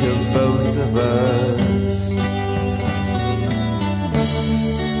would kill both of us.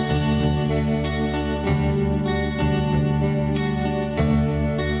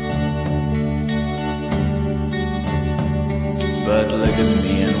 But look at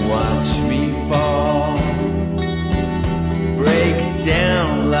me and watch me fall. Break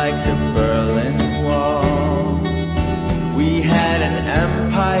down like the Berlin Wall. We had an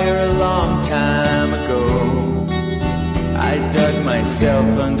empire a long time ago. I dug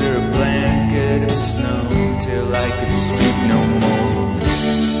myself under a blanket of snow till I could speak no more.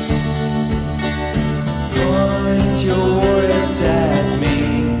 Point your words at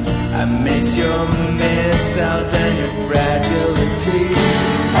me. I miss your missiles and your fragility.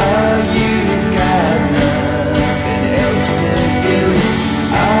 Oh, you've got nothing else to do.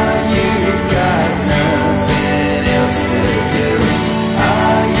 Oh, you've got nothing else to do.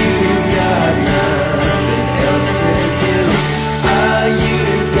 Oh, you've got nothing else to do. Oh,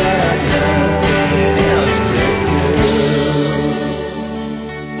 you've got nothing else to do.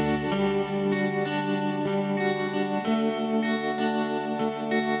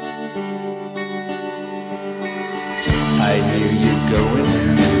 I hear you going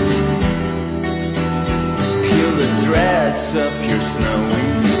in. Peel the dress off your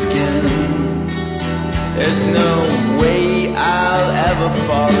snowy skin. There's no way I'll ever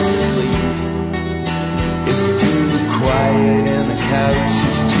fall asleep. It's too quiet and the couch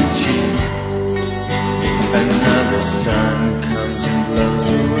is too cheap. Another sun comes and blows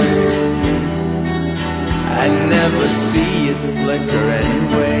away. I never see it flicker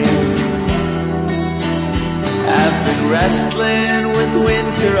anyway. I've been wrestling with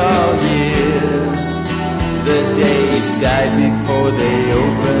winter all year. The days die before they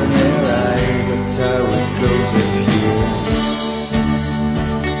open their eyes. That's how it goes up here.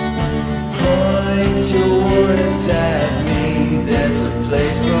 Point your words at me. There's a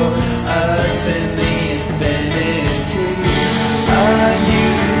place for us in the infinity. Oh,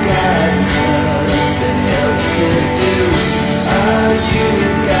 you've got nothing else to do. Oh,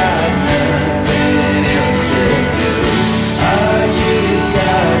 you've got nothing else to do. Oh, you've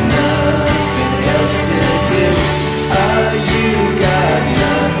got nothing else to do. Oh, you've got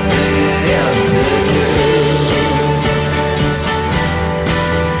nothing else to do.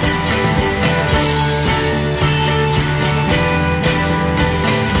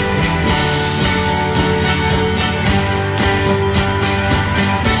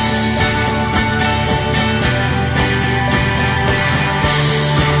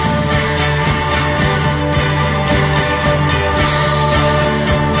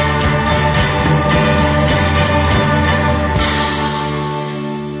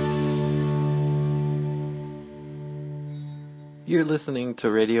 You're listening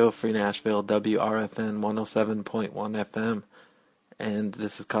to Radio Free Nashville, WRFN 107.1 FM, and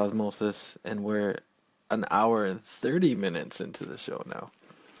this is Cosmosis, and we're an hour and 30 minutes into the show now.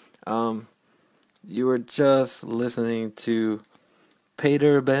 You were just listening to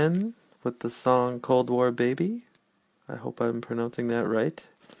Peter Ben with the song Cold War Baby. I hope I'm pronouncing that right.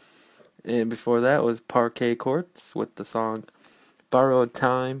 And before that was Parquet Courts with the song Borrowed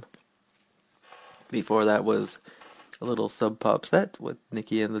Time. Before that was a little sub pop set with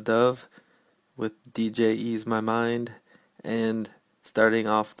Nikki and the Dove with DJ Ease My Mind, and starting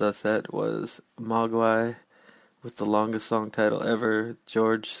off the set was Mogwai with the longest song title ever,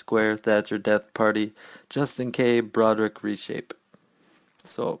 George Square Thatcher Death Party, Justin K. Broderick Reshape.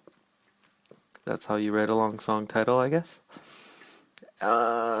 So that's how you write a long song title, I guess.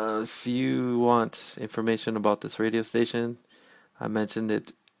 If you want information about this radio station, I mentioned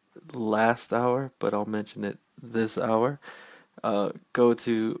it last hour, but I'll mention it this hour. Go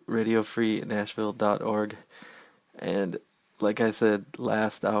to radiofreenashville.org, and like I said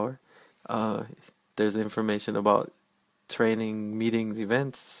last hour, there's information about training, meetings,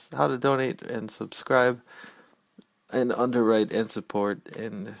 events, how to donate and subscribe and underwrite and support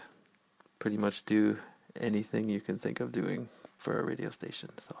and pretty much do anything you can think of doing for a radio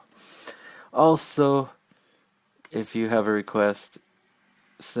station. So also, if you have a request,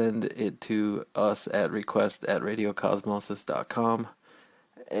 send it to us at request@radiocosmosis.com,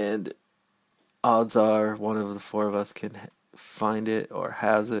 and odds are one of the four of us can find it or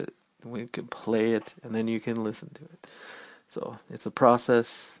has it. We can play it, and then you can listen to it. So it's a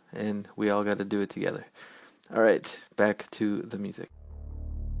process, and we all got to do it together. All right, back to the music.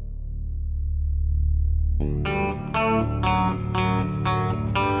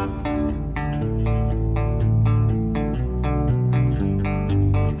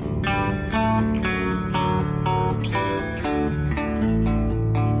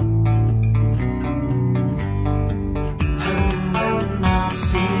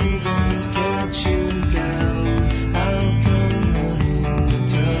 Seasons get you down. I'll come running to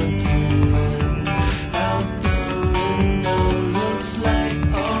tuck you in. Out the window looks like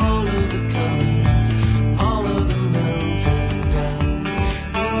all of the colors, all of them melting down.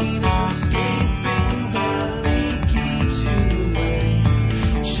 The escaping barely keeps you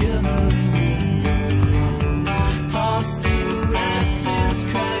awake, shivering in your clothes. Frosting glasses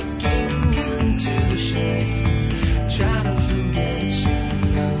cracking into the shades, trying to forget you.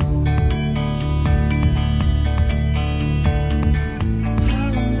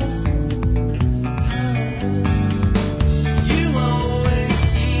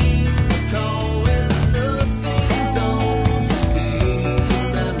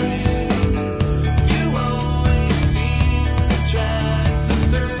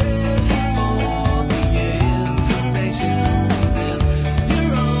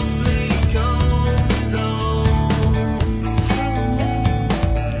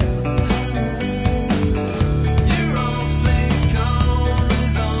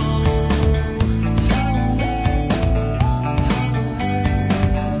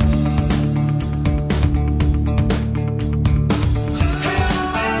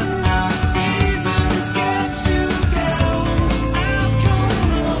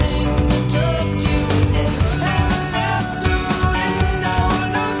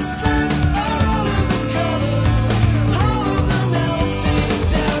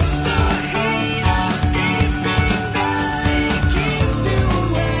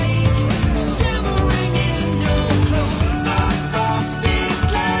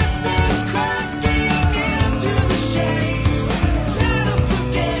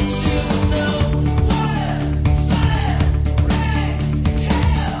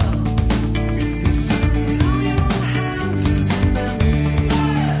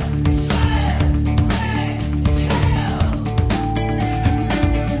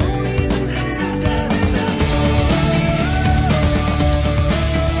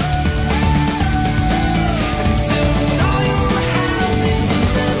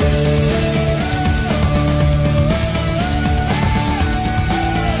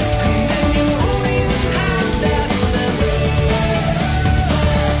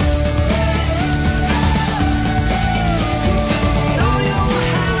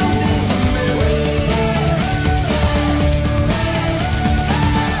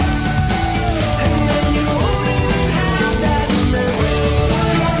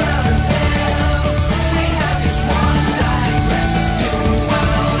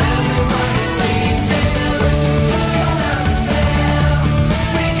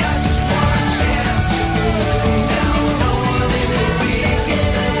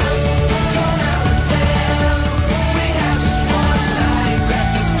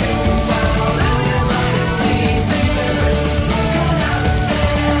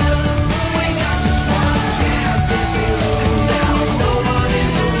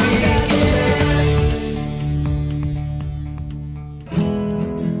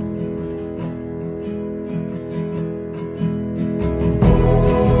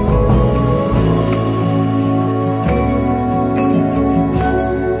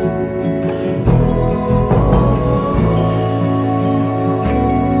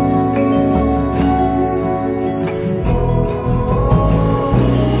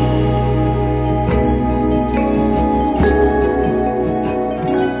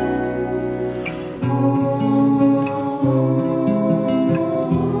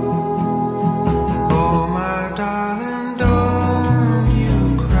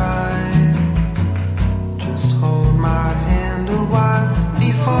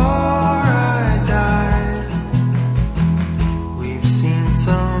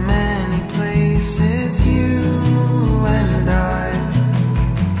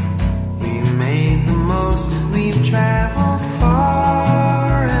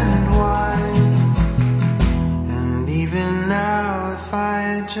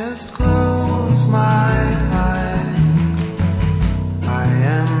 just close my eyes, I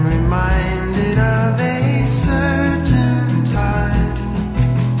am reminded of a certain time.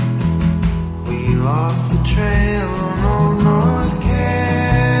 We lost the trail on Old North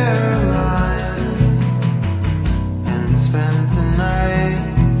Carolina.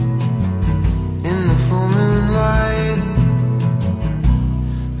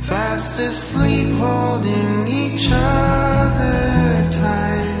 asleep holding each other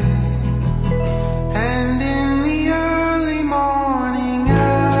tight. And in the early morning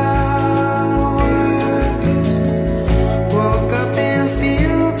hours, woke up in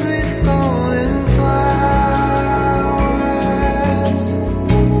fields with golden flowers.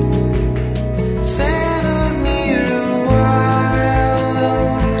 Settled near a wild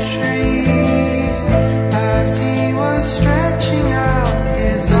oak tree as he was stretching out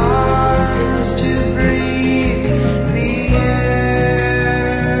his arms to breathe the air.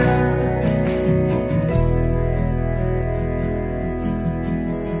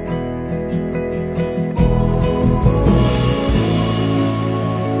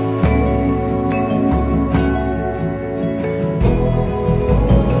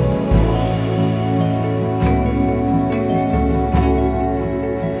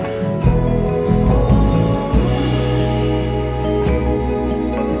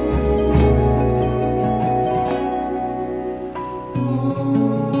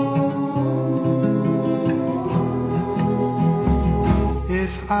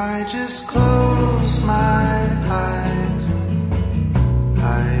 If I just close my eyes,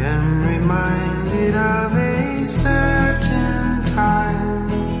 I am reminded of a certain time.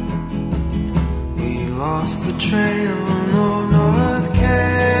 We lost the trail on North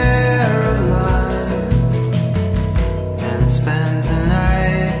Carolina and spent the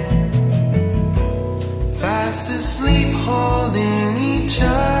night fast asleep holding each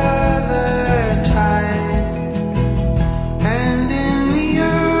other tight. And in the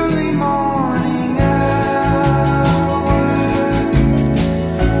early morning hours,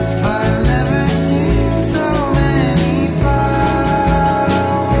 I've never seen so many flowers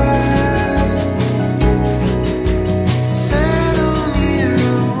settle near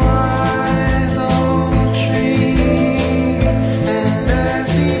a wise old tree. And as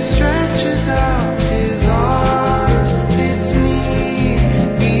he stretches out his arms, it's me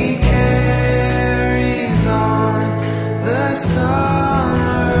he carries on the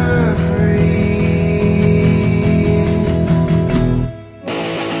summer breeze.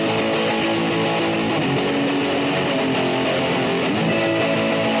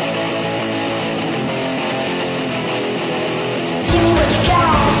 Give me what you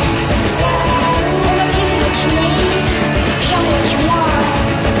got, and I'll give you what you need. Show me what you want,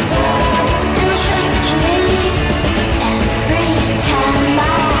 and I'll show you what you need. Every time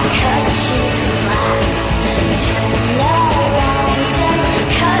I cut you slack, turn around and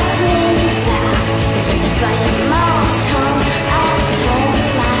cut me back. To buy your mom's home, I don't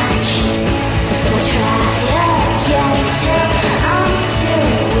match. We'll try again till I'm too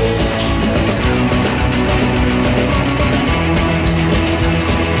weak.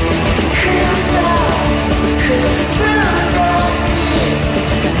 Cruise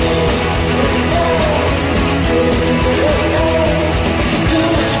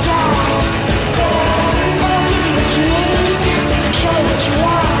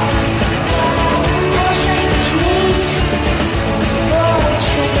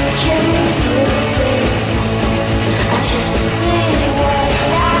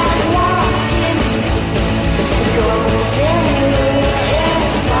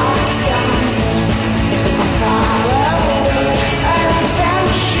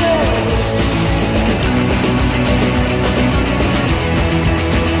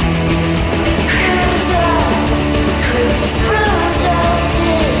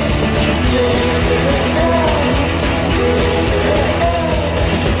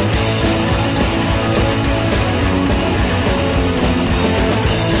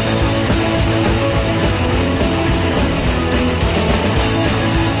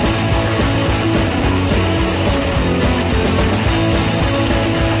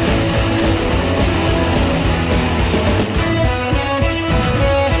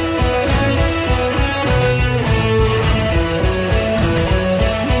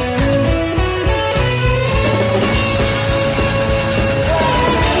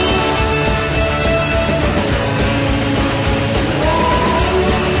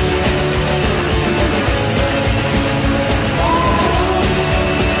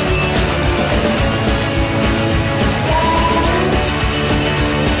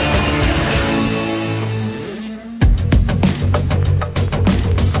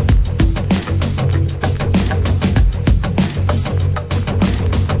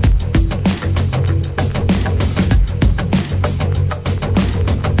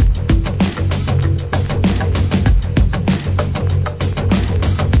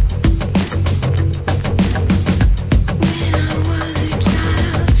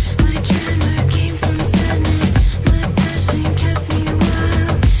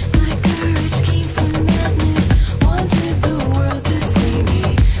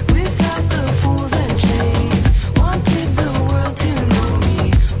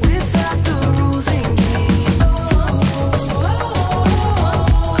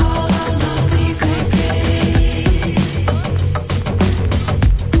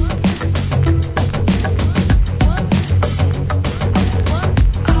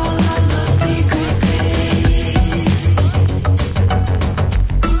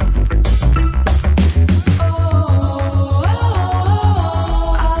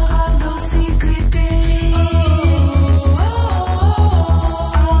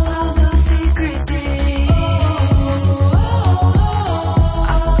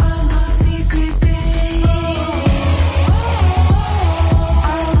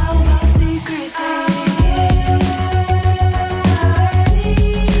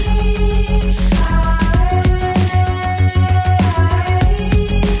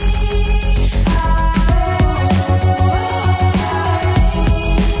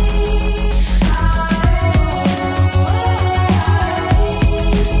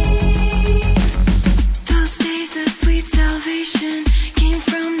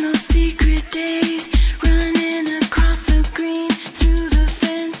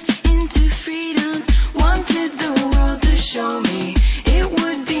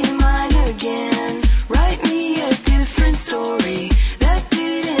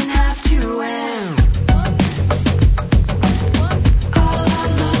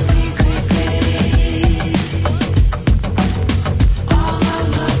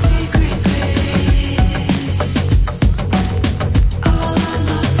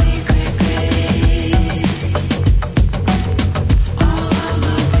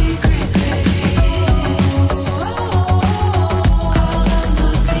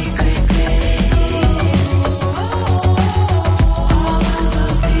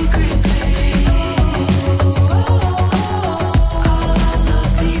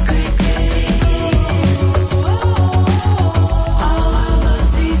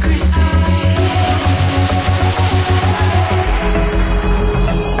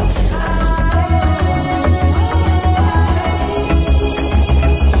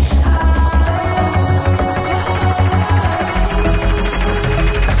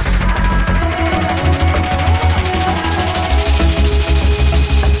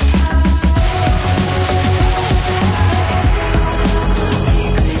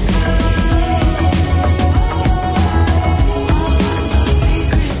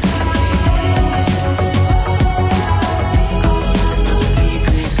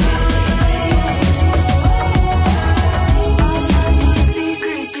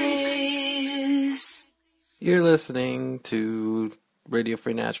You're listening to Radio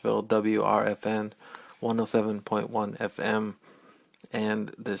Free Nashville, WRFN 107.1 FM,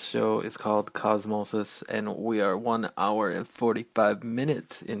 and this show is called Cosmosis, and we are 1 hour and 45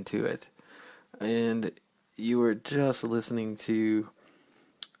 minutes into it. And you were just listening to,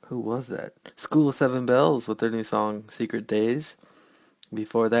 who was that? School of Seven Bells with their new song, Secret Days.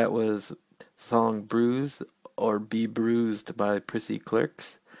 Before that was song Bruise or Be Bruised by Prissy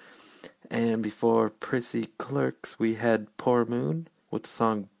Clerks. And before Prissy Clerks, we had Poor Moon with the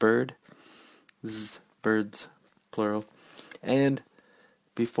song Bird. Birds, plural. And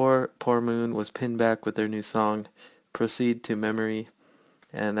before Poor Moon was Pinback with their new song Proceed to Memory.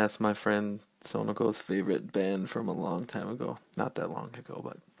 And that's my friend Sonoko's favorite band from a long time ago. Not that long ago,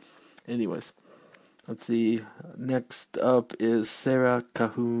 but anyways. Let's see. Next up is Sarah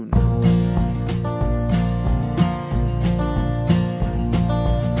Cahoon.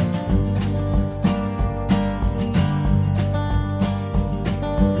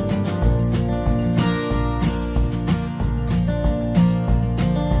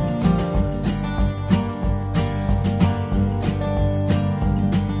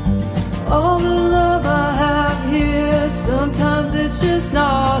 All the love I have here, sometimes it's just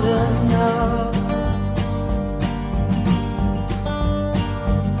not enough.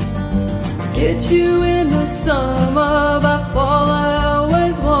 Get you in the summer, by fall I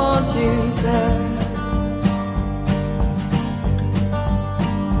always want you back.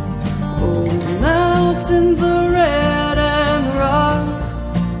 Oh, mountains are red and the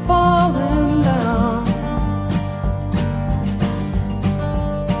rocks falling down.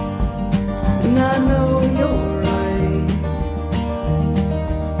 And I know you're right.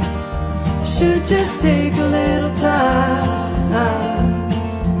 Should just take a little time.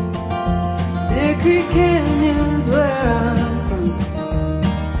 Deer Creek Canyon's where I'm from,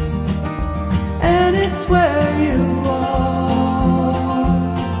 and it's where you are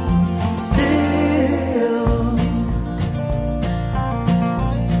still.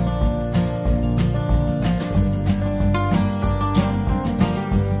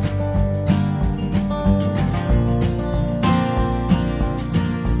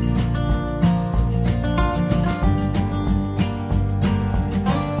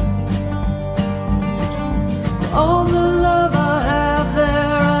 All the love I have there,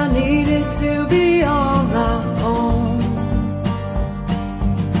 I need it to be on my own.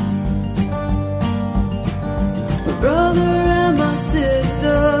 My brother and my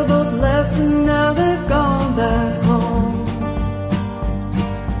sister both left and now they've gone back home.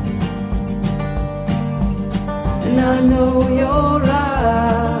 And I know you're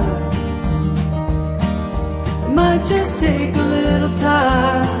right. It might just take a little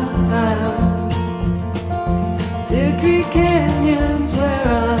time. Deer Creek Canyon's where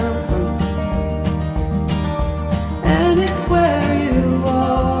I'm from, and it's where you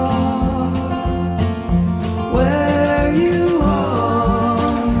are, where you are.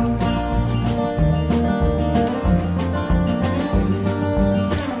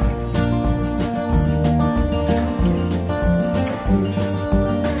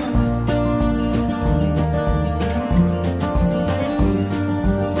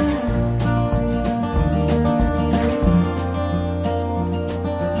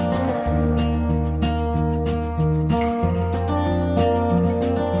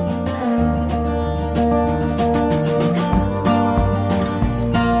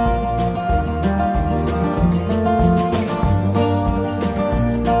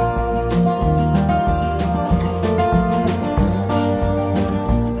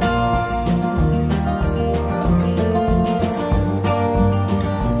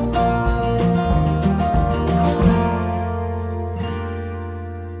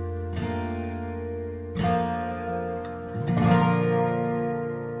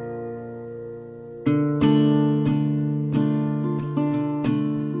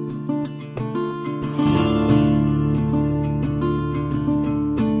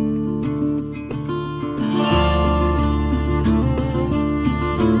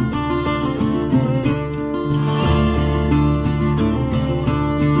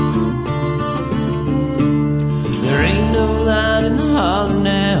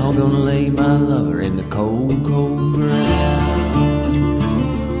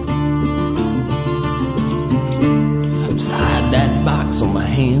 On my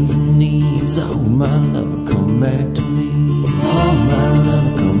hands and knees, oh my lover, come back to me. Oh my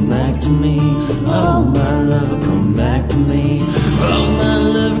lover, come back to me. Oh my lover, come back to me. Oh my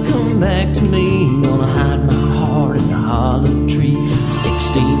lover, come back to me. Gonna hide my heart in a hollow tree.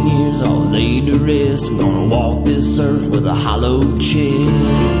 16 years all laid to rest. I'm gonna walk this earth with a hollow chest.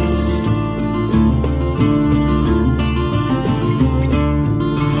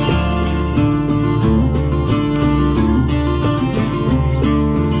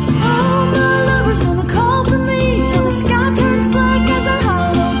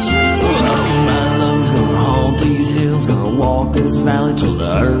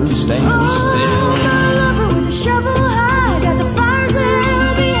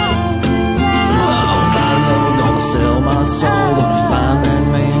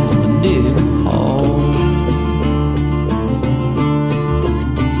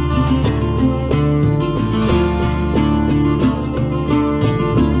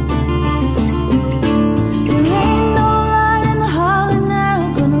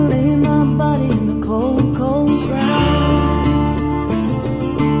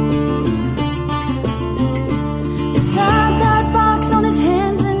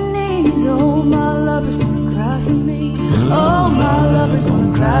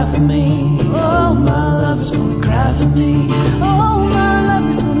 cry for me. Oh, my lover's gonna cry for me. Oh, my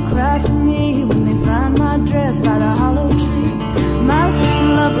lover's gonna cry for me when they find my dress by the hollow tree. My sweet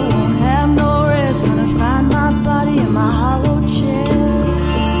lover won't have no rest, gonna find my body in my hollow chest.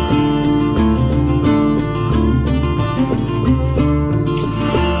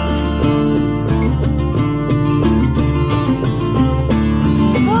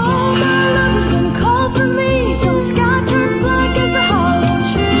 Oh, my lover's gonna call for me till the sky turns black as the hollow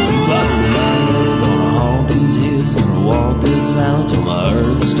tree. Gonna haunt these hills, gonna walk this valley till my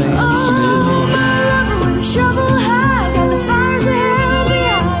earth stands still. Oh, my lover with a shovel high, got the fires of hell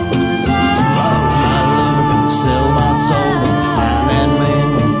behind his eyes. My lover gonna sell my soul, gonna find that man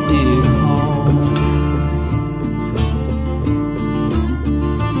when he dig a hole.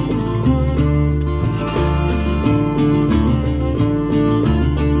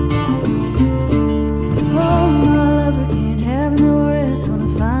 Oh, my lover can't have no rest, gonna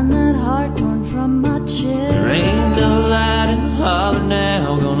find that heart torn from my chest. There ain't no light in the harbor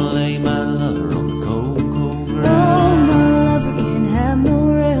now, gonna lay my lover on the cold, cold Oh, ground. my lover can't have no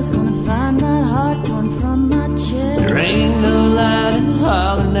rest, gonna find that heart torn from my chest. There ain't no light in the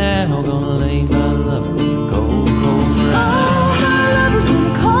harbor now, gonna lay my lover on the cold, cold ground. Oh, my lover's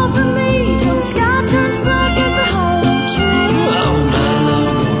gonna call for me till the sky turns black as the hollow tree. Oh, my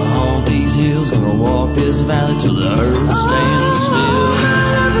lover gonna haunt these hills, gonna walk this valley till the earth stands Oh, still. my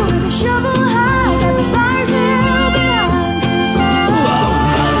lover with a shovel high, got the fires of hell behind his eyes. Oh,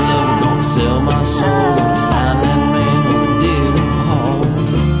 my lover gonna sell my soul, gonna find that man when he dig a hole.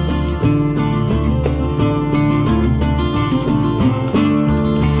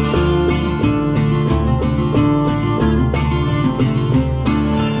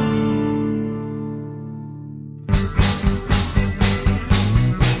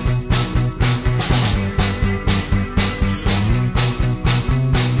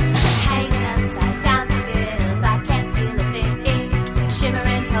 Hanging upside down the bills, I can't feel a thing.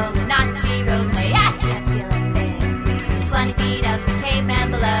 Shimmering pole, not zero play, I can't feel a thing. 20 feet up, the caveman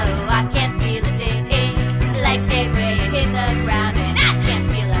below, I can't feel a thing. Legs stay where you hit the ground, and I can't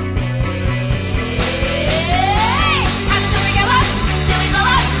feel a thing. How do we go up? Do we blow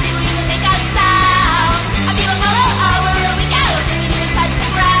up? Do we even make a sound? I feel a follow, oh, where we go? Didn't even touch the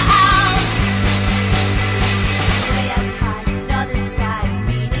ground. Way up high, northern sky,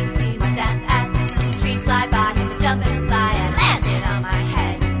 speeding to my death end. Trees fly by, the jump and fly, I landed on my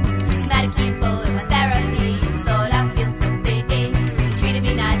head. Medicine full of my therapy, sort of feel something. Treated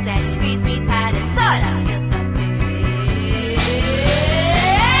me nice and squeezed me tight, and sort of feel something.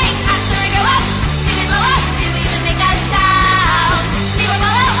 After we go up, do we blow up? Do we even make a sound? See we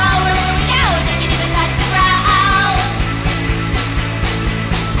follow, oh, where we go? Didn't even touch the ground.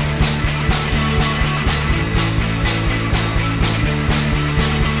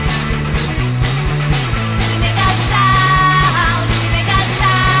 Do we make a sound? Do we make a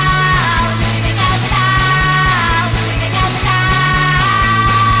sound? Do we make a sound? Do we make a sound?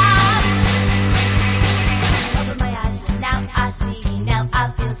 Open my eyes and now I see. Now I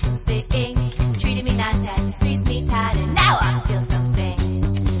feel something. Treated me nice and squeezed me tight, and now I feel something.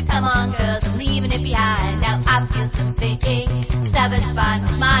 Come on, girls, I'm leaving it behind. Now I feel something. Seven spine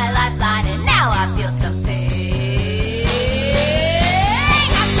was my lifeline, and now I feel something.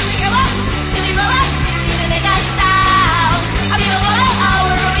 After we go up, do we blow up? Do we even make a sound? I feel a follow, oh,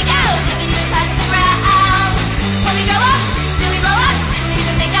 where we go? Didn't even touch the ground. When we go up, do we blow up? Do we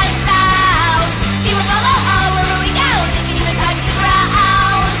even make a sound? See we follow, oh, where we go? Didn't even touch the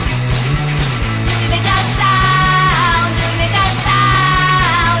ground. Do we make a sound? Do we make a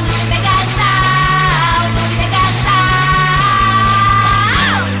sound? Do we make a sound? Do we make a sound?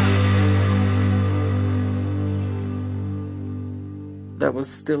 That was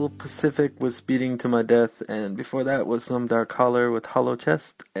Still Pacific with Speeding to My Death, and before that was Some Dark Holler with Hollow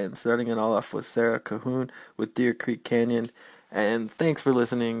Chest, and starting it all off with Sarah Cahoon with Deer Creek Canyon. And thanks for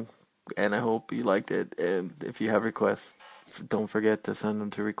listening, and I hope you liked it. And if you have requests, don't forget to send them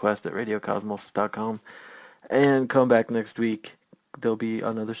to request@radiocosmos.com. And come back next week. There'll be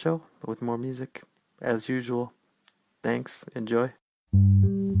another show with more music, as usual. Thanks. Enjoy.